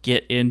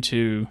get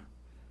into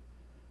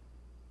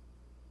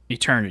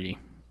eternity.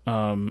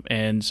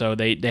 And so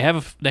they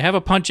have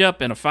a punch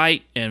up and a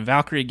fight, and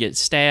Valkyrie gets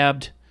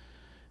stabbed,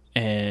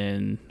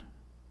 and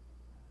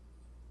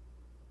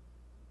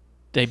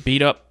they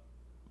beat up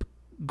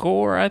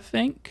Gore, I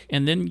think,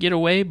 and then get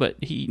away, but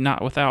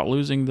not without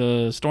losing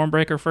the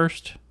Stormbreaker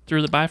first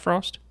through the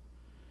Bifrost.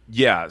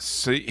 Yeah,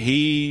 so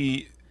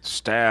he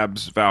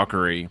stabs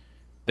Valkyrie.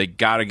 They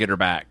got to get her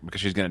back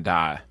because she's going to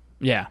die.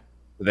 Yeah.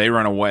 They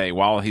run away.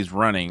 While he's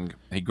running,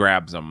 he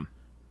grabs them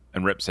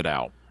and rips it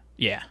out.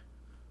 Yeah.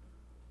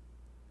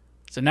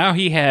 So now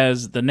he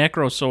has the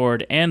Necro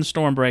Sword and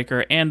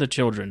Stormbreaker and the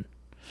children.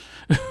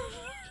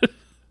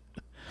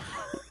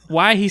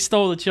 Why he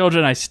stole the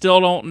children, I still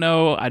don't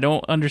know. I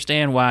don't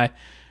understand why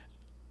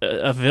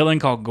a villain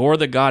called Gore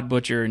the God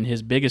Butcher, and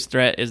his biggest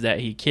threat is that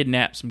he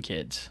kidnapped some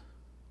kids.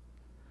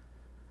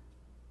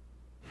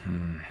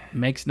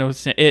 Makes no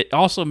sense. It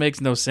also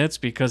makes no sense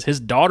because his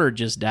daughter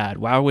just died.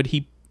 Why would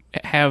he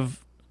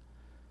have,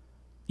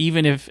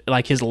 even if,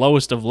 like, his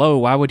lowest of low,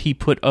 why would he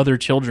put other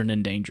children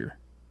in danger?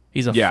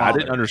 He's a father. I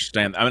didn't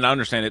understand. I mean, I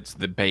understand it's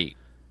the bait,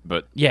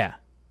 but yeah,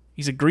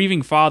 he's a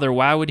grieving father.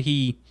 Why would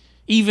he,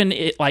 even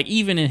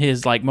in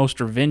his, like, most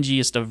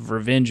revengiest of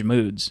revenge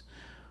moods,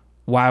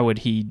 why would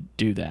he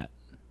do that?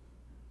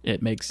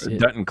 It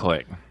doesn't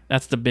click.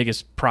 That's the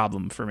biggest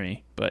problem for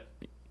me. But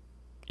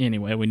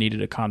anyway, we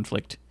needed a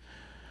conflict.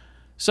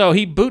 So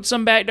he boots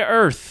him back to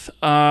Earth.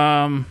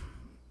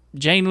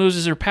 Jane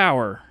loses her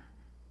power.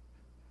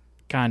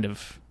 Kind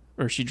of.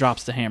 Or she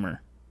drops the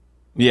hammer.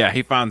 Yeah,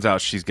 he finds out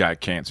she's got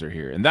cancer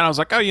here. And then I was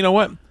like, oh, you know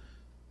what?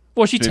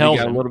 Well, she tells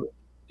him.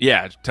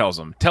 Yeah, tells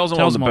him. Tells him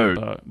on the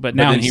boat. But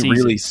now he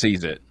really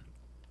sees it.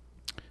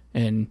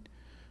 And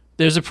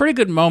there's a pretty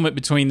good moment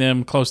between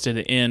them close to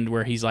the end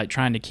where he's, like,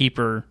 trying to keep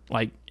her,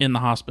 like, in the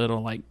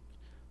hospital. Like,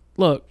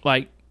 look,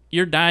 like,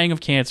 you're dying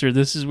of cancer.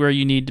 This is where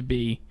you need to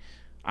be.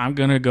 I'm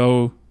going to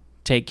go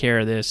take care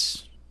of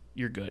this.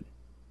 You're good.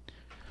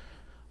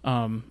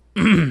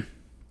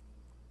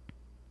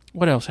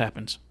 What else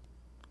happens?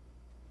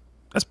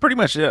 That's pretty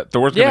much it.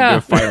 Thor's going to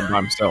go fight him by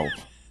himself.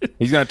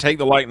 He's going to take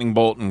the lightning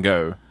bolt and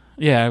go.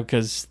 Yeah,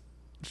 because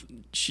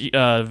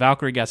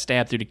Valkyrie got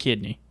stabbed through the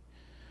kidney.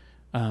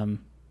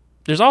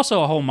 There's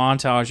also a whole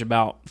montage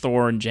about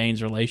Thor and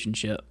Jane's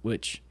relationship,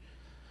 which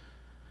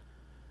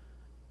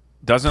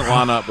doesn't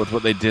line up with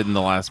what they did in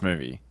the last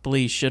movie.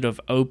 Please should have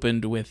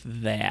opened with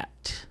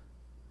that.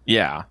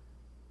 Yeah.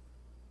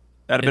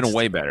 That'd have been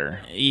way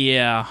better.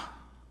 Yeah.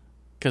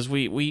 Because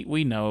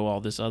we know all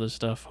this other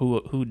stuff,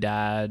 who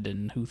died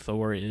and who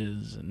Thor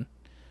is, and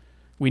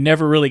we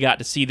never really got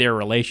to see their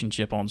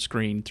relationship on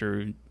screen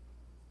through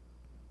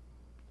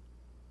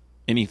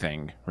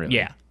anything, really.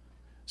 Yeah.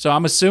 So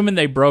I'm assuming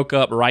they broke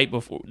up right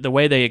before. The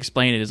way they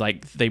explain it is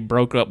like they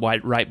broke up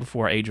right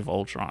before Age of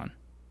Ultron.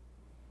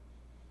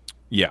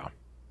 Yeah.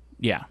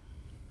 Yeah.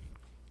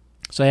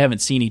 So they haven't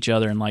seen each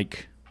other in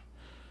like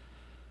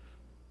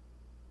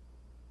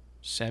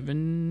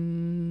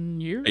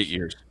 7 years? 8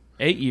 years.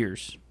 8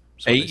 years.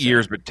 8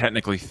 years, but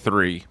technically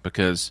 3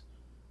 because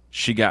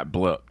she got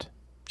blipped.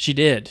 She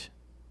did.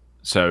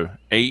 So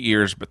 8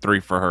 years, but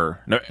 3 for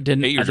her. No, I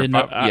didn't. 8 years. I didn't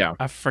know. Yeah,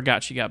 I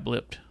forgot she got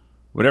blipped.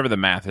 whatever the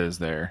math is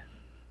there.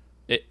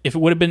 If it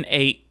would have been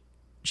 8,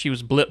 she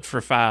was blipped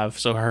for 5.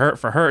 So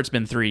for her, it's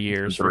been 3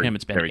 years. For him,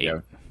 it's been 8.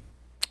 Go.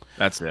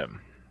 That's it.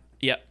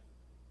 Yep.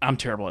 I'm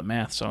terrible at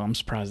math, so I'm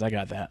surprised I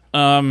got that.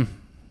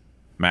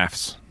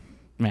 Maths.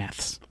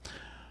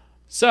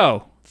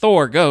 So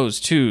Thor goes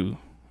to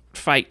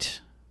fight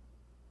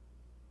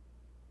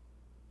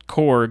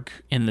Korg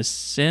in the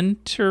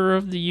center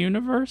of the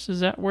universe. Is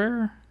that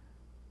where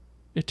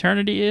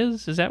eternity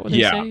is? Is that what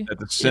they say? Yeah, at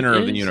the center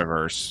of the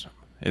universe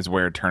is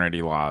where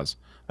eternity lies.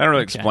 I don't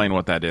really explain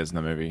what that is in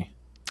the movie.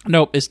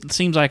 Nope, it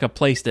seems like a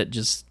place that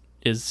just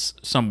is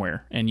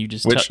somewhere, and you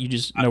just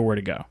know where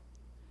to go.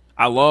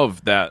 I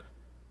love that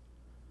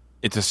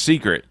it's a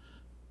secret.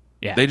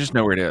 Yeah, they just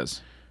know where it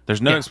is.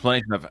 There's no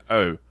explanation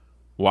of,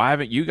 why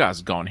haven't you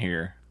guys gone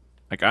here?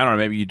 Like, I don't know,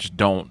 maybe you just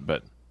don't,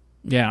 but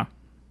yeah.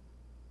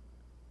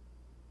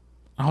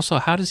 Also,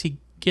 how does he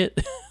get?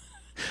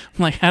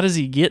 How does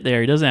he get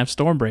there? He doesn't have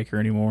Stormbreaker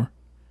anymore.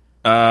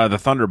 The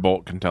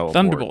Thunderbolt can teleport.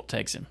 Thunderbolt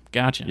takes him.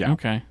 Gotcha. Yeah.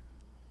 Okay.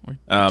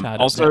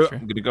 Also, I'm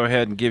going to go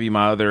ahead and give you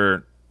my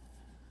other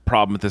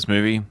problem with this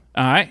movie.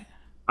 All right.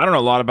 I don't know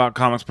a lot about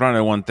comics, but I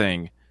know one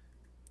thing.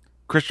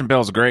 Christian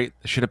Bale's great.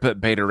 They should have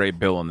put Beta Ray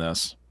Bill in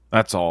this.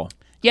 That's all.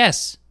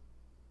 Yes.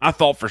 I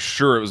thought for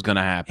sure it was going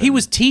to happen. He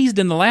was teased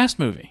in the last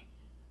movie.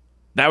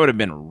 That would have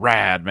been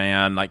rad,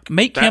 man. Like,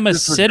 make him a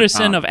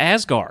citizen of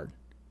Asgard.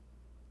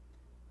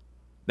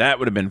 That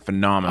would have been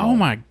phenomenal. Oh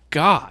my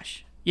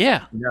gosh.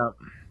 Yeah. Yep.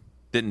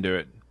 Didn't do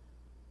it.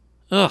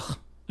 Ugh.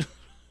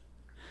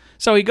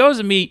 So he goes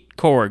to meet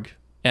Korg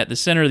at the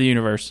center of the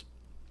universe.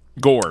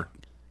 Gore,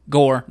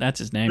 that's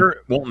his name.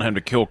 You're wanting him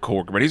to kill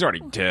Korg, but he's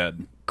already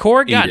dead.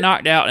 Korg got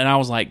knocked out, and I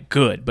was like,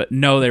 good. But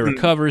no, they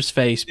recover his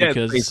face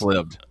because, his face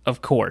lived.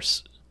 Of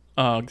course,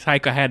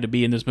 Taika had to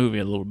be in this movie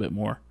a little bit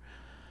more.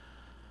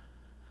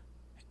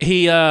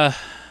 He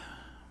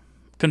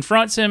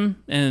confronts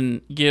him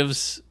and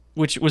gives,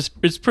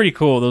 it's pretty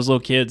cool, those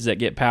little kids that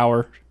get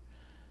power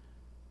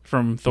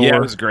from Thor. Yeah,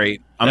 it was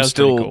great. I'm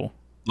still, cool.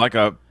 Like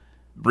a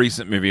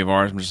recent movie of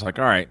ours, I'm just like,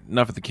 all right,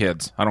 enough of the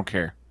kids. I don't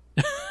care.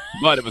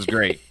 But it was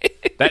great.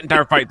 That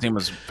entire fight scene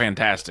was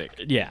fantastic.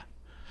 Yeah.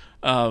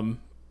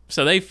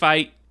 So they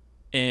fight,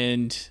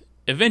 and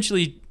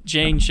eventually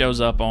Jane shows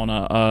up on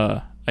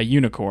a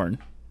unicorn.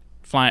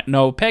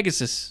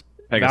 Pegasus.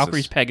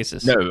 Valkyrie's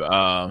Pegasus.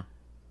 No,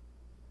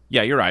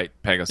 yeah, you're right.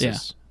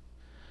 Pegasus.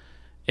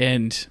 Yeah.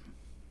 And it's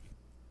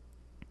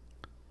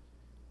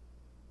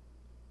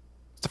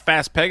a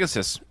fast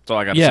Pegasus. That's all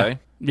I got to say.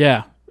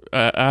 Yeah.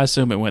 I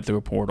assume it went through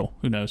a portal.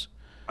 Who knows?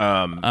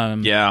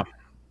 Yeah.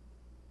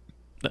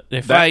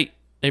 They fight.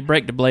 They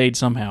break the blade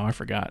somehow. I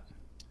forgot.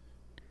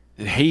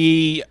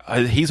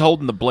 He's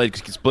holding the blade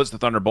because he splits the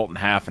Thunderbolt in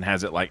half and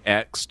has it like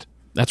X'd.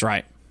 That's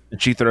right.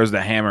 And she throws the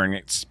hammer and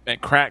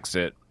it cracks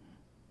it.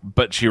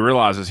 But she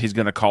realizes he's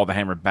going to call the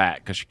hammer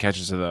back because she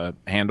catches the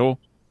handle.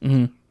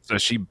 Mm-hmm. So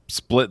she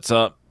splits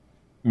up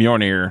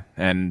Mjolnir,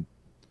 and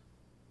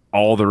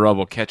all the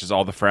rubble catches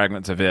all the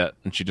fragments of it,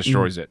 and she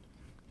destroys it.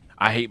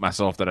 I hate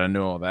myself that I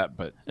knew all that,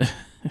 but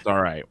it's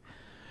all right.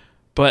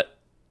 But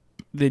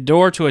the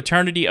door to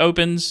eternity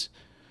opens,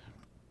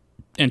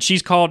 and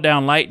she's called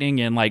down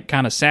lightning and like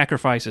kind of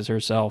sacrifices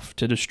herself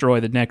to destroy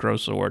the Necro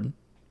Sword.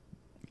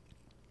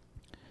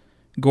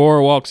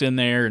 Gore walks in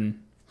there and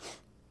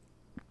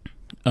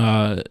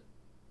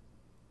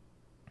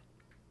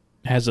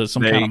has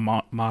some kind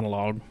of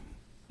monologue.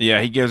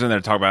 Yeah, he goes in there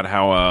to talk about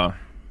how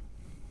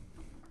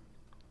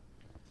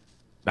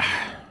I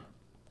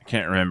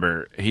can't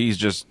remember. He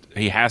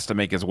has to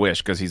make his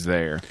wish because he's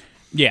there.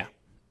 Yeah.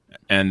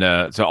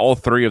 And so all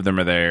three of them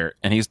are there,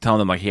 and he's telling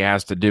them like he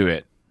has to do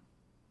it.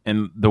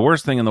 And the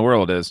worst thing in the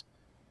world is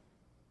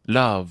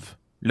love.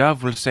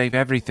 Love will save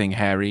everything,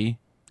 Harry.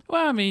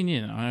 Well, I mean,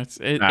 you know,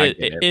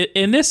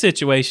 in this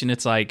situation,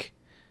 it's like,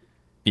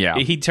 yeah,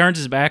 he turns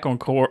his back on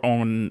Gore,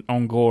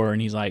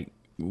 and he's like,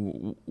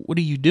 "What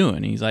are you doing?"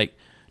 And he's like,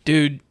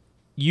 "Dude,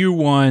 you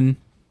won.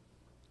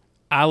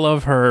 I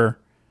love her.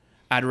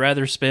 I'd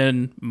rather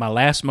spend my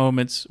last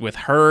moments with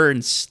her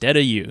instead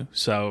of you.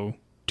 So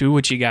do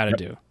what you got to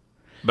do."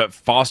 But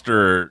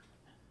Foster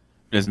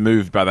is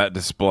moved by that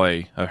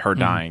display of her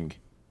dying.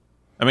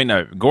 I mean,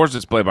 no, Gore's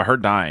display by her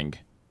dying.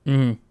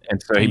 Mm-hmm.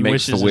 And so he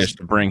makes the wish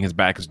to bring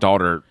back his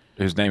daughter,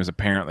 whose name is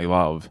apparently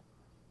Love.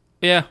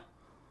 Yeah.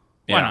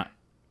 Why not?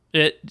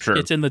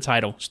 It's in the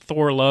title. It's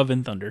Thor, Love,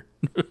 and Thunder.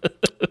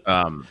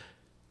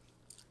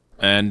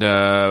 And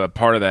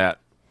part of that,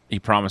 he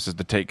promises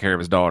to take care of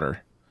his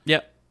daughter.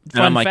 Yep.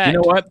 And I'm like, you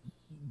know what?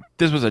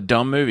 This was a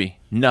dumb movie.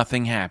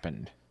 Nothing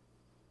happened.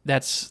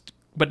 That's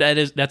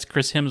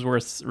Chris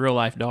Hemsworth's real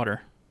life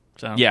daughter.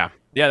 So yeah,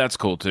 that's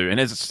cool too.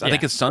 And I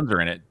think his sons are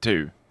in it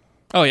too.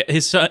 Oh yeah,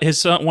 his son,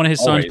 one of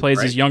his sons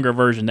plays his younger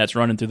version that's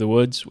running through the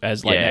woods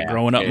as like that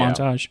growing up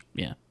montage.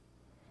 Yeah.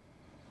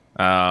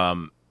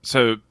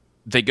 So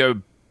they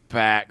go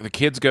back. The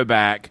kids go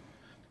back.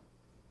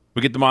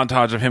 We get the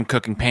montage of him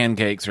cooking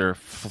pancakes or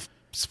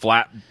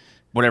flat,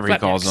 whatever he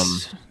calls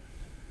them.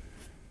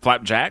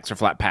 Flapjacks or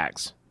flat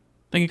packs?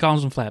 I think he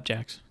calls them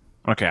flapjacks.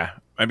 Okay.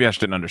 Maybe I just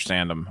didn't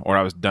understand them, or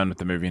I was done with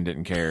the movie and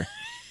didn't care.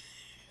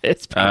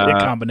 It's probably a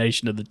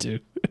combination of the two.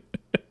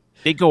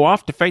 They go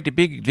off to fight the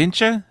big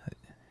adventure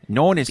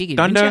known as Big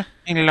Thunder adventure?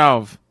 and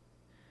Love.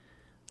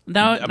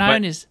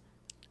 Known as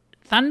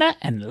Thunder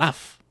and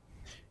Love.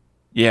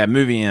 Yeah,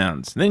 movie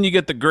ends. Then you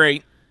get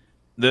the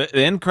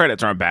end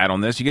credits aren't bad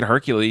on this. You get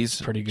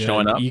Hercules Pretty good.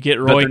 showing up. You get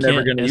but Roy they're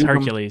never Kent gonna as use him.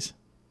 Hercules.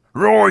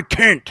 Roy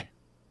Kent.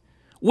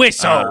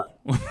 Whistle.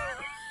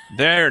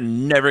 They're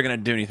never going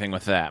to do anything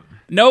with that.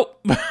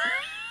 Nope.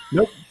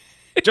 Nope.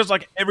 Just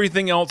like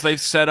everything else they've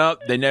set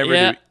up, they never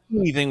do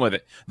anything with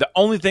it. The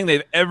only thing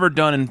they've ever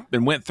done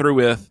and went through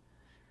with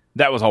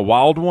that was a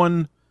wild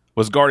one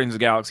was Guardians of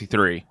the Galaxy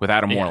 3 with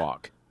Adam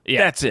Warlock. Yeah.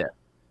 That's it.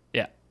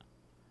 Yeah.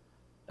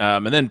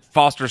 And then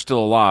Foster's still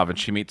alive, and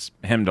she meets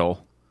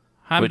Heimdall.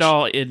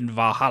 Heimdall in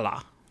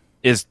Valhalla.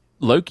 Is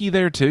Loki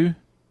there too?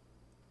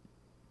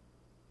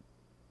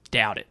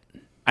 Doubt it.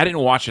 I didn't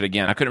watch it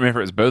again. I couldn't remember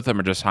if it was both of them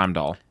or just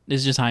Heimdall.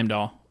 It's just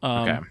Heimdall.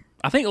 Okay.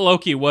 I think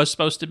Loki was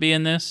supposed to be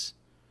in this.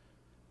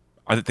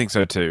 I think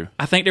so too.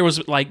 I think there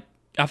was I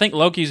think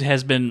Loki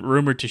has been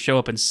rumored to show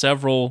up in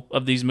several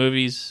of these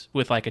movies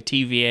with like a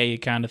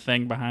TVA kind of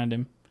thing behind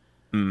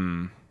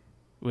him.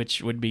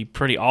 Which would be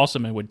pretty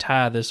awesome and would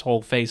tie this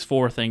whole Phase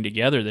 4 thing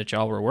together that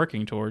y'all were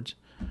working towards.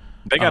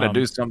 They got to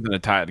do something to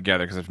tie it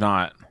together, because if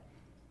not,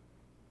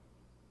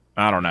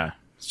 I don't know.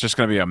 It's just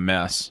going to be a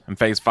mess. And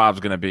Phase 5 is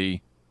going to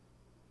be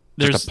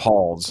just a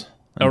pause.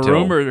 A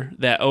rumor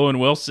that Owen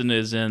Wilson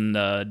is in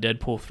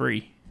Deadpool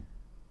 3.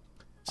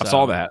 I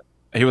saw that.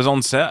 He was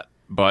on set,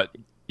 but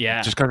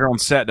yeah, just because you're on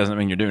set doesn't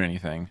mean you're doing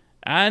anything.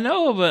 I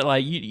know, but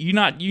like you're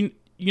not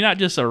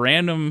just a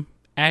random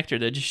actor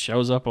that just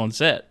shows up on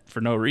set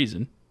for no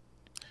reason.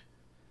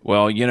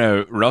 Well,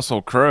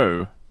 Russell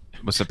Crowe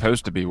was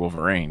supposed to be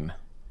Wolverine.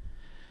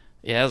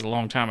 Yeah, that was a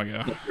long time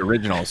ago. The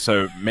original,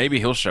 so maybe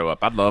he'll show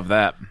up. I'd love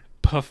that.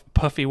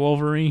 Puffy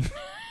Wolverine.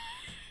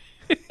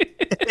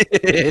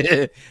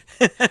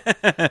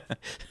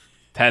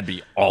 That'd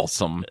be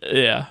awesome.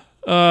 Yeah.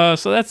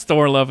 So that's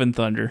Thor: Love and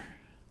Thunder.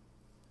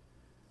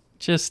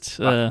 Just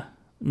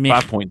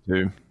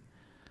 5.2.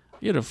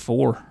 You had a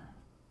 4.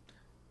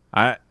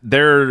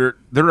 There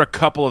are a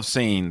couple of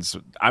scenes.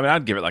 I mean,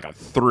 I'd give it like a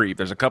 3.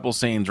 There's a couple of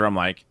scenes where I'm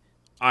like,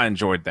 I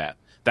enjoyed that.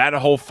 That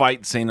whole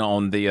fight scene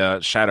on the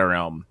Shadow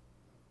Realm.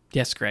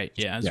 Yes, great.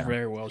 Yeah, it's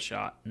very well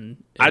shot. And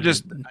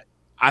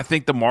I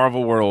think the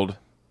Marvel world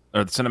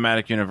or the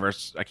cinematic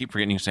universe. I keep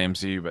forgetting you say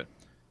MCU, but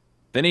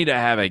they need to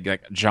have a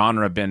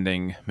genre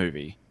bending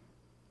movie.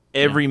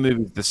 Every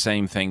movie's the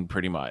same thing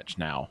pretty much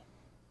now.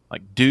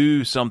 Like,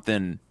 do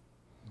something,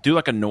 do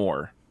like a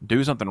noir,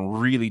 do something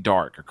really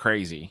dark or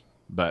crazy.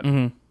 But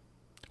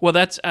well,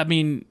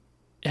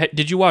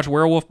 did you watch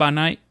Werewolf by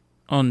Night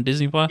on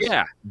Disney Plus?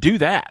 Yeah, do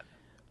that.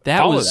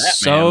 That was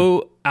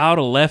so out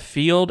of left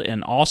field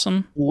and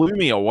awesome. Blew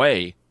me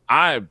away.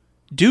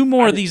 Do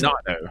more of these. Not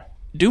know.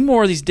 Do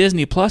more of these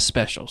Disney Plus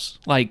specials.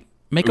 Like,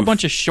 make a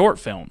bunch of short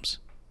films.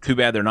 Too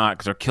bad they're not,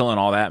 because they're killing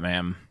all that,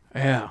 man.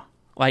 Yeah,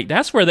 like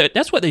that's what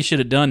they should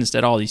have done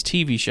instead of all these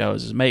TV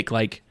shows. Is make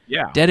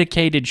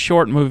dedicated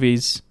short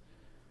movies.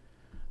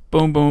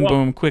 Boom, boom,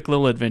 boom! Quick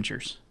little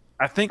adventures.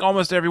 I think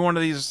almost every one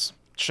of these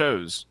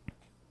shows,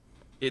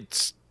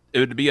 it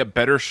would be a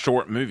better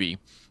short movie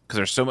because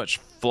there's so much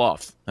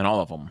fluff in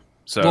all of them.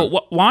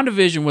 So,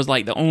 WandaVision was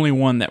like the only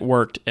one that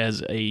worked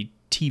as a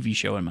TV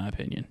show, in my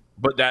opinion.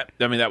 But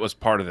that was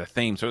part of the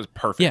theme, so it was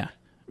perfect.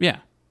 Yeah.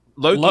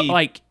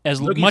 Loki,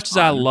 as Loki's much as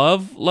I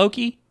love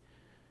Loki,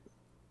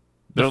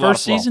 the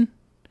first season,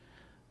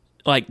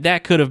 like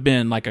that could have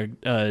been like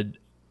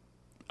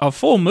a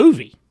full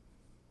movie.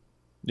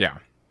 Yeah.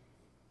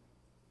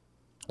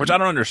 Which I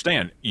don't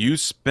understand. You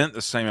spent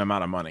the same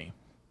amount of money.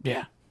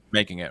 Yeah.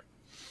 Making it.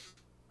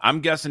 I'm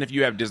guessing if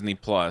you have Disney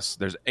Plus,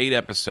 there's 8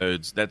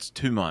 episodes. That's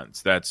 2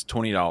 months. That's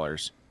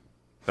 $20.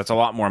 That's a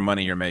lot more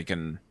money you're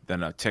making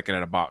than a ticket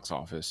at a box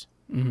office.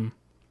 Mm-hmm.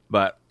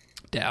 But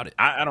doubt it.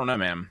 I don't know,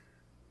 man.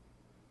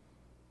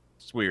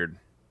 It's weird.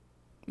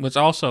 It's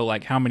also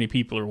like how many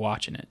people are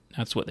watching it.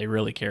 That's what they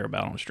really care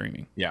about on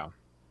streaming. Yeah.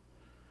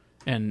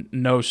 And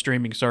no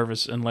streaming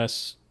service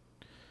unless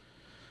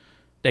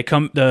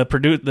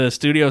the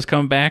studios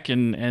come back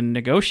and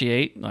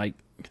negotiate. Like,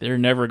 they're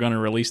never going to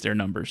release their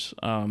numbers.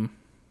 So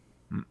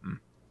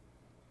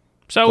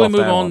we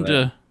move on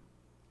to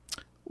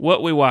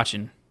what we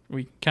watching.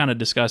 We kind of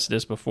discussed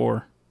this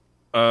before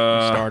we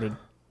started.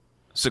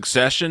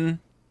 Succession.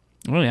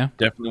 Oh yeah,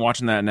 definitely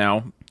watching that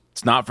now.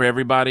 It's not for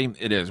everybody.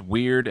 It is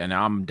weird, and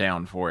I'm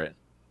down for it.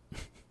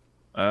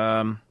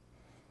 Man,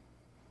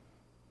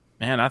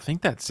 I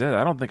think that's it.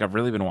 I don't think I've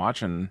really been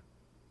watching.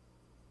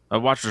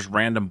 I've watched just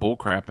random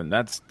bullcrap, and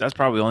that's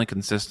probably the only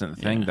consistent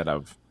thing that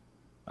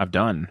I've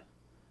done.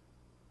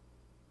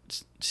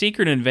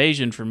 Secret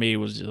Invasion for me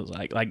was just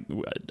like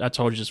I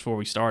told you just before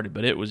we started,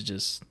 but it was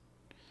just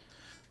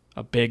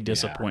a big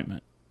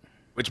disappointment.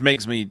 Which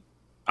makes me,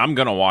 I'm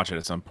gonna watch it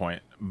at some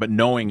point, but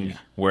knowing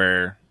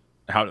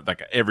how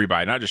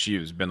everybody, not just you,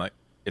 has been like,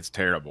 it's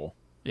terrible.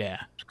 Yeah.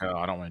 Oh,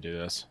 I don't want to do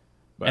this.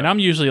 But, and I'm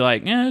usually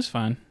like, yeah, it's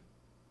fine.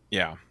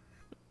 Yeah.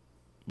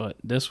 But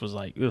this was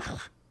like,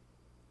 ugh.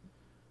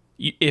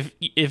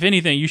 If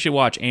anything, you should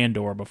watch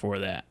Andor before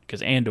that,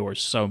 because Andor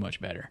is so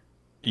much better.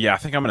 Yeah, I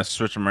think I'm going to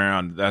switch them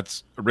around.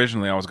 That's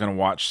originally I was going to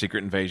watch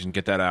Secret Invasion,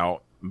 get that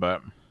out,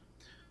 but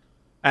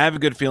I have a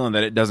good feeling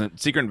that it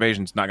doesn't. Secret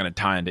Invasion's not going to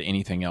tie into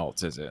anything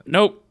else, is it?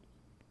 Nope.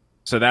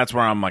 So that's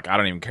where I'm like, I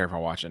don't even care if I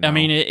watch it now. I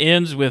mean, it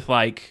ends with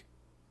like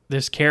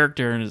this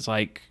character, and it's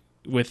like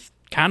with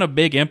kind of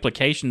big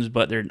implications,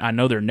 but I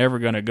know they're never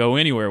going to go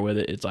anywhere with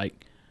it. It's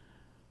like,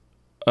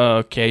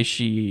 okay,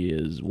 she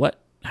is what?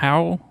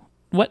 How?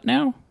 What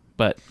now?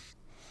 But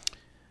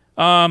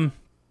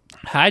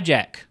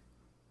Hijack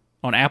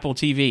on Apple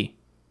TV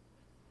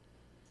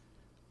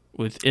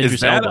with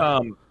Idris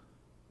Elba.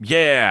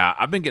 Yeah,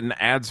 I've been getting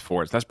ads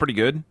for it. That's pretty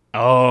good.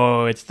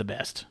 Oh, it's the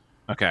best.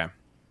 Okay.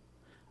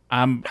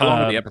 How long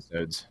are the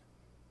episodes?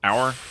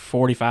 Hour?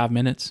 45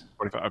 minutes.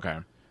 45. Okay.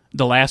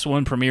 The last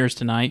one premieres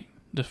tonight,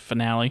 the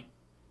finale.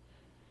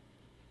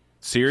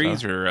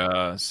 Series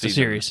or season? The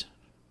series.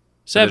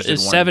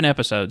 Seven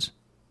episodes.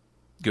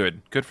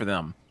 Good for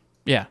them.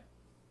 Yeah.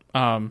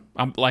 I'm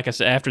like I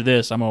said, after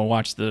this, I'm gonna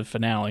watch the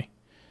finale.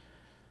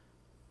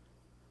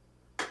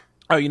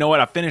 Oh, you know what?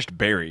 I finished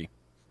Barry.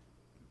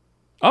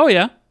 Oh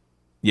yeah.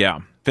 Yeah,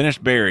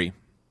 finished Barry.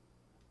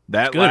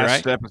 That good,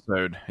 last right?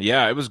 episode.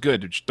 Yeah, it was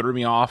good. It just threw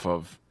me off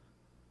of.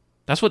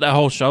 That's what that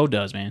whole show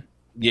does, man.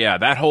 Yeah,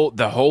 the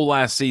whole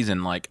last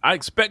season. Like, I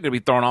expected to be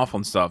thrown off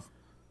on stuff,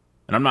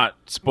 and I'm not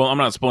spoiling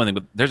anything,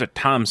 but there's a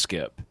time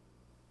skip.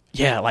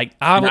 Yeah, like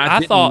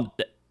I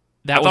thought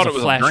that was a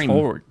flash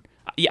forward.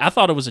 Yeah, I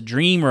thought it was a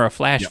dream or a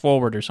flash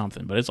forward or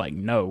something, but it's like,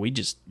 no, we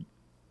just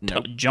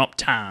jumped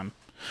time.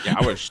 Yeah,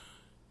 I was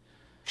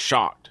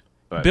shocked.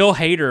 But Bill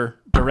Hader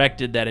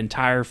directed that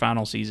entire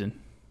final season.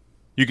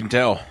 You can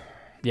tell.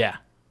 Yeah.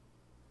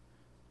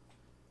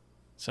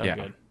 So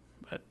good.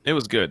 But it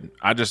was good.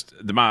 I just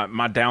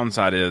my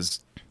downside is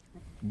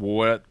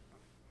what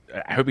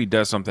I hope he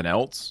does something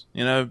else,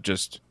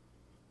 just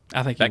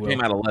I think that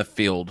came out of left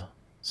field.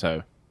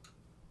 So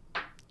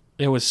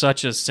it was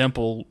such a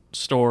simple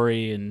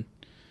story and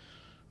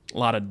a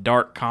lot of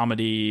dark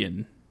comedy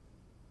and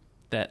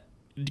that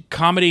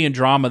comedy and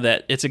drama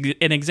that it's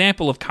an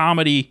example of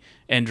comedy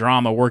and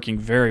drama working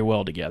very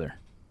well together.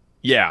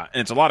 Yeah,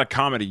 and it's a lot of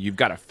comedy you've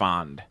got to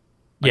find.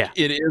 Yeah.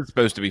 It is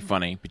supposed to be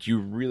funny, but you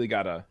really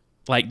got to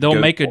they'll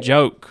make a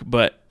joke,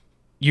 but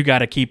you got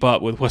to keep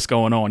up with what's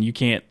going on. You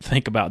can't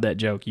think about that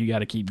joke. You got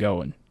to keep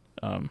going.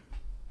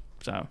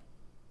 So all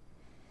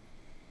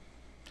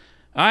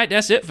right,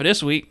 that's it for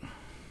this week.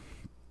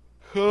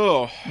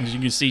 Oh. As you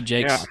can see,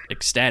 Jake's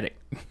ecstatic.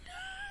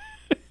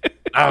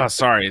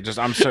 Sorry.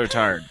 I'm so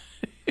tired.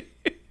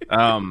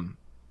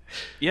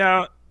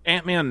 Yeah,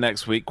 Ant-Man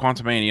next week,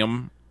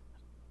 Quantumanium.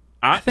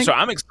 So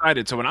I'm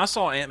excited. So when I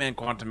saw Ant-Man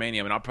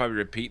Quantumanium, and I'll probably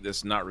repeat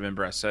this and not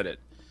remember I said it,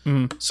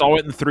 saw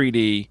it in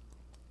 3D,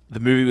 the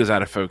movie was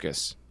out of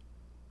focus.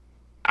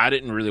 I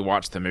didn't really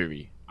watch the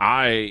movie.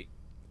 I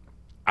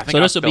think so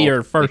this will be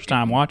your first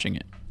time watching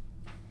it.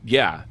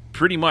 Yeah,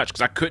 pretty much,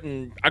 because I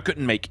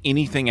couldn't make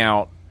anything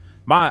out.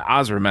 My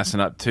eyes were messing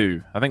up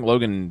too. I think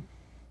Logan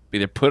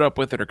either put up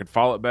with it or could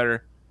follow it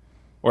better,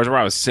 or is where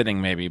I was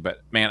sitting maybe.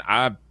 But man,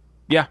 I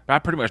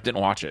pretty much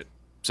didn't watch it,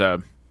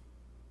 so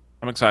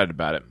I'm excited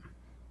about it.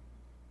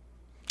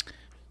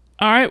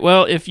 All right,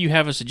 well, if you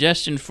have a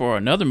suggestion for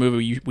another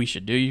movie we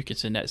should do, you can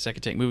send that to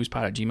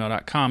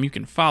secondtakemoviespod@gmail.com. You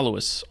can follow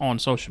us on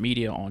social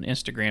media on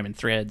Instagram and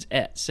Threads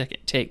at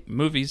Second Take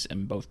Movies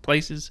in both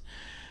places.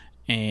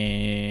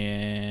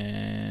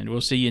 And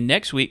we'll see you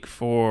next week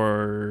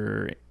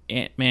for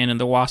Ant-Man and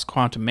the Wasp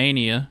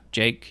Quantumania.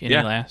 Jake, any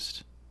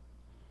last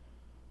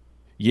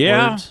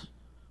words?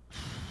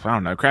 I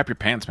don't know. Crap your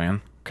pants,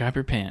 man. Crap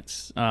your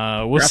pants.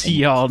 We'll see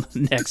y'all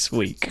next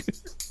week.